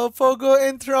mascots. Oh, Pogo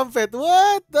and Trumpet.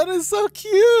 What? That is so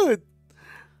cute.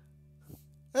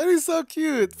 That is so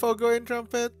cute. Pogo and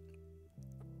Trumpet.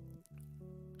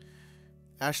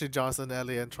 Ashley Johnson,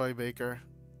 Ellie, and Troy Baker.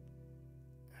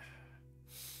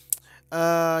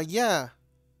 Yeah.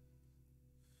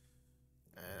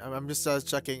 I'm just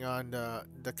checking on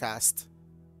the cast.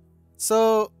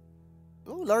 So,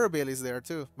 oh, Laura Bailey's there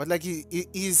too. But like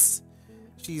he's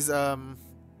she's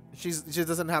she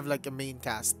doesn't have like a main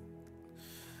cast.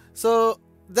 So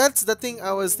that's the thing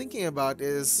I was thinking about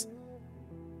is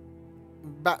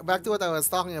back to what I was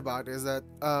talking about is that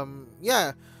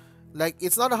yeah, like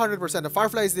it's not 100%. The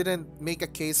Fireflies didn't make a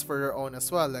case for their own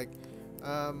as well. Like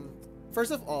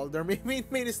first of all, their main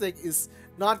mistake is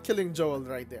not killing Joel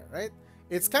right there, right?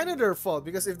 It's kind of their fault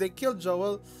because if they killed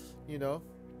Joel, you know,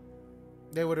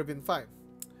 they would have been fine.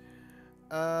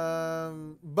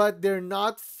 But they're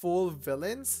not full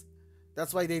villains.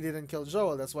 That's why they didn't kill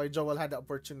Joel. That's why Joel had the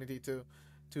opportunity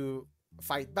to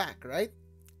fight back, right?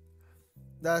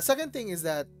 The second thing is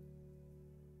that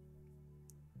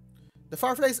the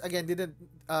Fireflies again didn't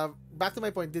back to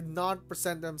my point, did not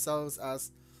present themselves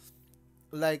as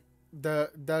like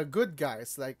the good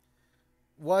guys. Like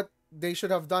what they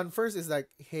should have done first is like,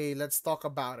 hey, let's talk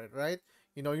about it, right?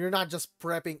 You know, you're not just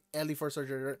prepping Ellie for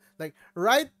surgery. Like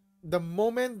right the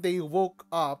moment they woke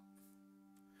up,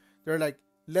 they're like,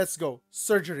 let's go,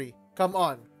 surgery, come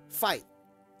on, fight.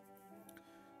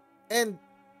 And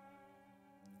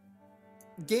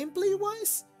gameplay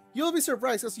wise, you'll be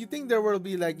surprised because you think there will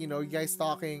be like, you know, you guys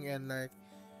talking and like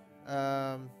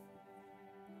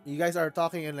you guys are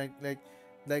talking and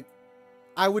like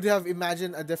I would have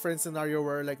imagined a different scenario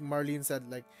where like Marlene said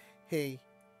like, hey,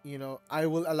 you know, I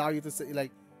will allow you to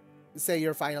say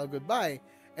your final goodbye,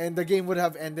 and the game would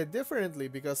have ended differently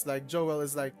because like Joel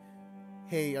is like,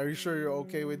 hey, are you sure you're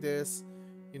okay with this?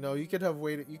 You know, you could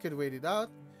wait it out.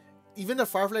 Even the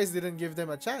Fireflies didn't give them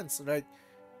a chance, right?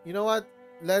 You know what?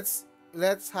 Let's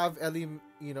have Ellie,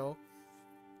 you know,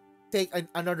 take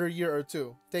another year or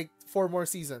two, take 4 more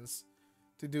seasons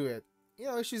to do it. You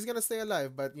know, she's gonna stay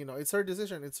alive, but you know, it's her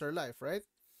decision, it's her life, right?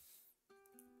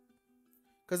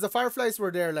 Because the Fireflies were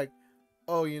there, like,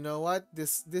 oh, you know what?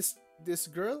 This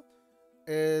girl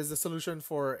is the solution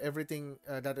for everything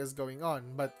that is going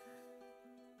on, but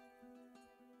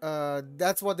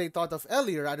that's what they thought of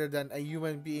Ellie rather than a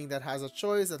human being that has a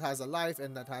choice, that has a life,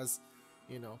 and that has,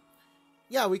 you know,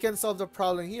 yeah, we can solve the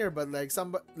problem here, but like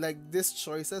these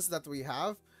choices that we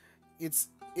have, it's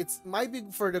might be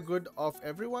for the good of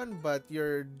everyone, but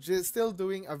you're just still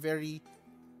doing a very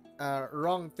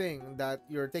wrong thing, that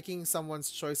you're taking someone's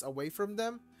choice away from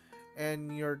them,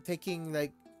 and you're taking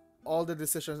like all the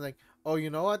decisions, like, oh, you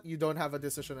know what, you don't have a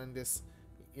decision in this,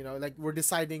 you know, like we're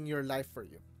deciding your life for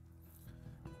you.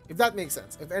 If that makes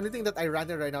sense. If anything that I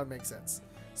ranted right now makes sense.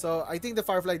 So I think the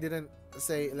Firefly didn't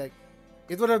say like,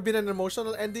 it would have been an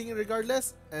emotional ending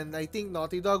regardless, and I think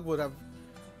Naughty Dog would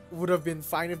have been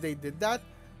fine if they did that.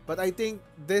 But I think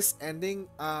this ending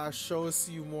shows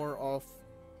you more of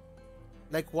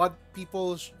like what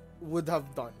people would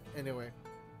have done anyway.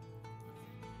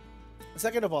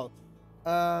 Second of all,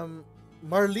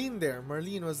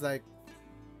 Marlene was like,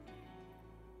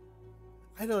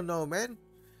 I don't know, man.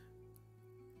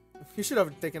 He should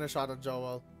have taken a shot at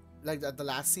Joel, like at the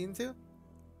last scene too.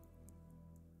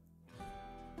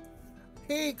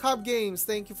 Hey, Cobb Games,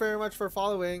 thank you very much for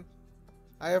following.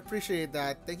 I appreciate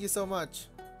that. Thank you so much.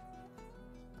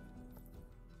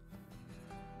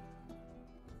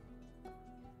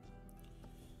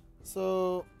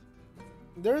 So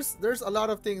there's a lot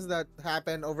of things that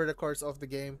happen over the course of the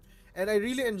game, and I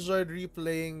really enjoyed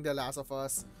replaying The Last of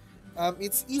Us.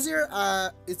 It's easier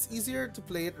to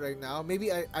play it right now.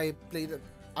 Maybe I played it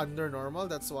under normal,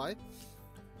 that's why.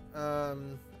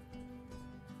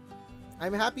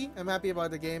 I'm happy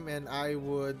about the game, and I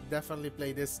would definitely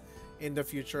play this in the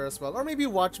future as well, or maybe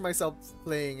watch myself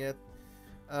playing it.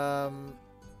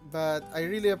 But I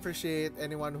really appreciate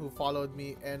anyone who followed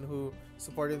me and who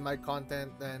supported my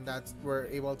content, and that we're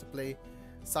able to play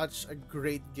such a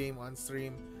great game on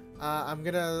stream. I'm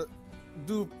gonna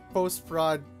do post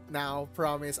prod now.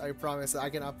 Promise. I promise. I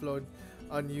can upload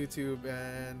on YouTube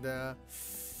and.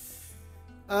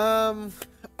 Um,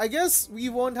 I guess we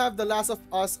won't have The Last of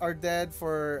Us Are Dead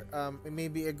for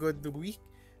maybe a good week.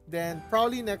 Then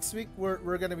probably next week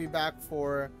we're gonna be back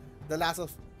for The Last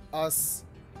of Us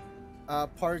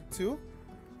Part 2.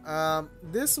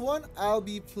 This one I'll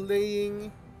be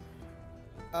playing.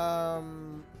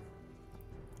 Um,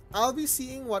 I'll be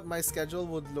seeing what my schedule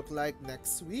would look like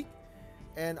next week,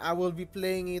 and I will be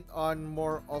playing it on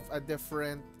more of a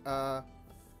different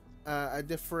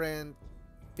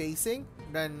pacing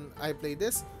than I play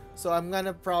this. So I'm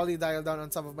gonna probably dial down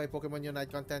on some of my Pokemon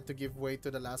Unite content to give way to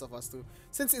The Last of Us 2,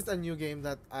 since it's a new game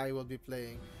that I will be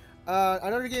playing.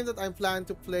 Another game that I'm planning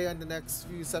to play on the next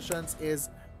few sessions is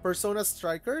Persona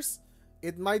Strikers.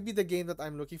 It might be the game that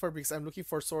I'm looking for because I'm looking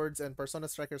for swords, and Persona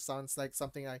Strikers sounds like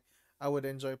something I would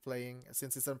enjoy playing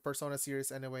since it's a Persona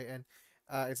series anyway, and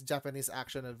it's Japanese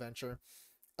action adventure.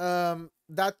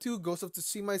 That too, Ghost of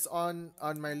Tsushima is on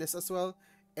my list as well,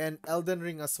 and Elden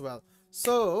Ring as well.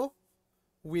 So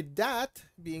with that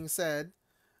being said,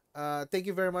 thank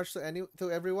you very much to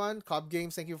everyone. Cop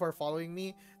Games, thank you for following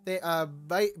me.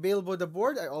 Bailbo the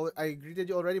board, I greeted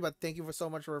you already, but thank you for so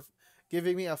much for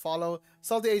giving me a follow.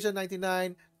 Salty Asian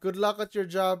 99, good luck at your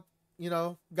job.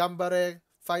 Gambare,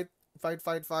 fight, fight,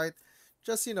 fight, fight.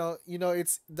 Just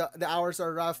it's the hours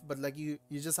are rough, but like you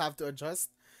just have to adjust.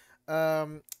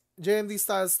 um, JMD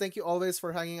Styles, thank you always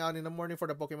for hanging out in the morning for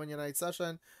the Pokemon Unite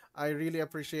session. I really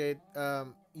appreciate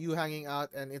you hanging out,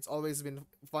 and it's always been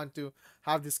fun to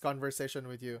have this conversation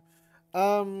with you.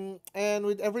 And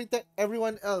with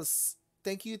everyone else,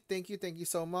 thank you, thank you, thank you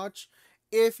so much.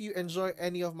 If you enjoy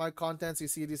any of my contents, you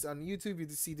see this on YouTube, you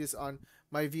see this on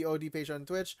my VOD page on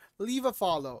Twitch, leave a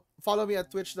follow. Follow me at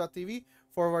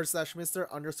twitch.tv/Mr.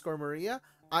 underscore Maria.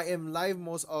 I am live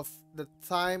most of the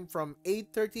time from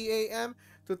 8:30 a.m.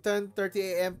 to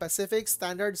 10:30 a.m. Pacific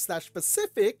Standard /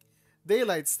 Pacific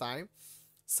Daylight's time.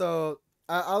 So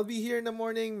I'll be here in the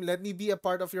morning. Let me be a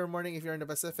part of your morning if you're in the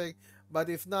Pacific. But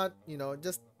if not,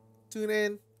 just tune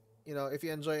in. If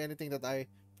you enjoy anything that I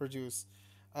produce.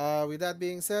 With that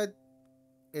being said,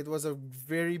 it was a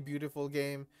very beautiful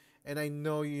game, and I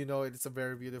know it's a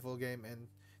very beautiful game. And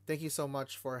thank you so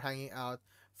much for hanging out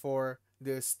for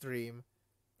this stream.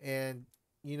 And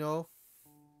you know,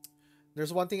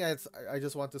 there's one thing I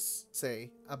just want to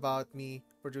say about me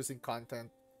producing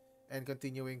content and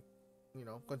continuing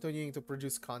to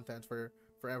produce content for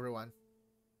everyone.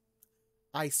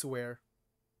 I swear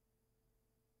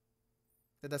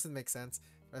that doesn't make sense.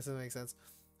 Doesn't make sense.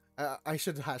 I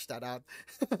should hash that out.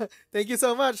 Thank you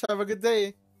so much. Have a good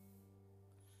day.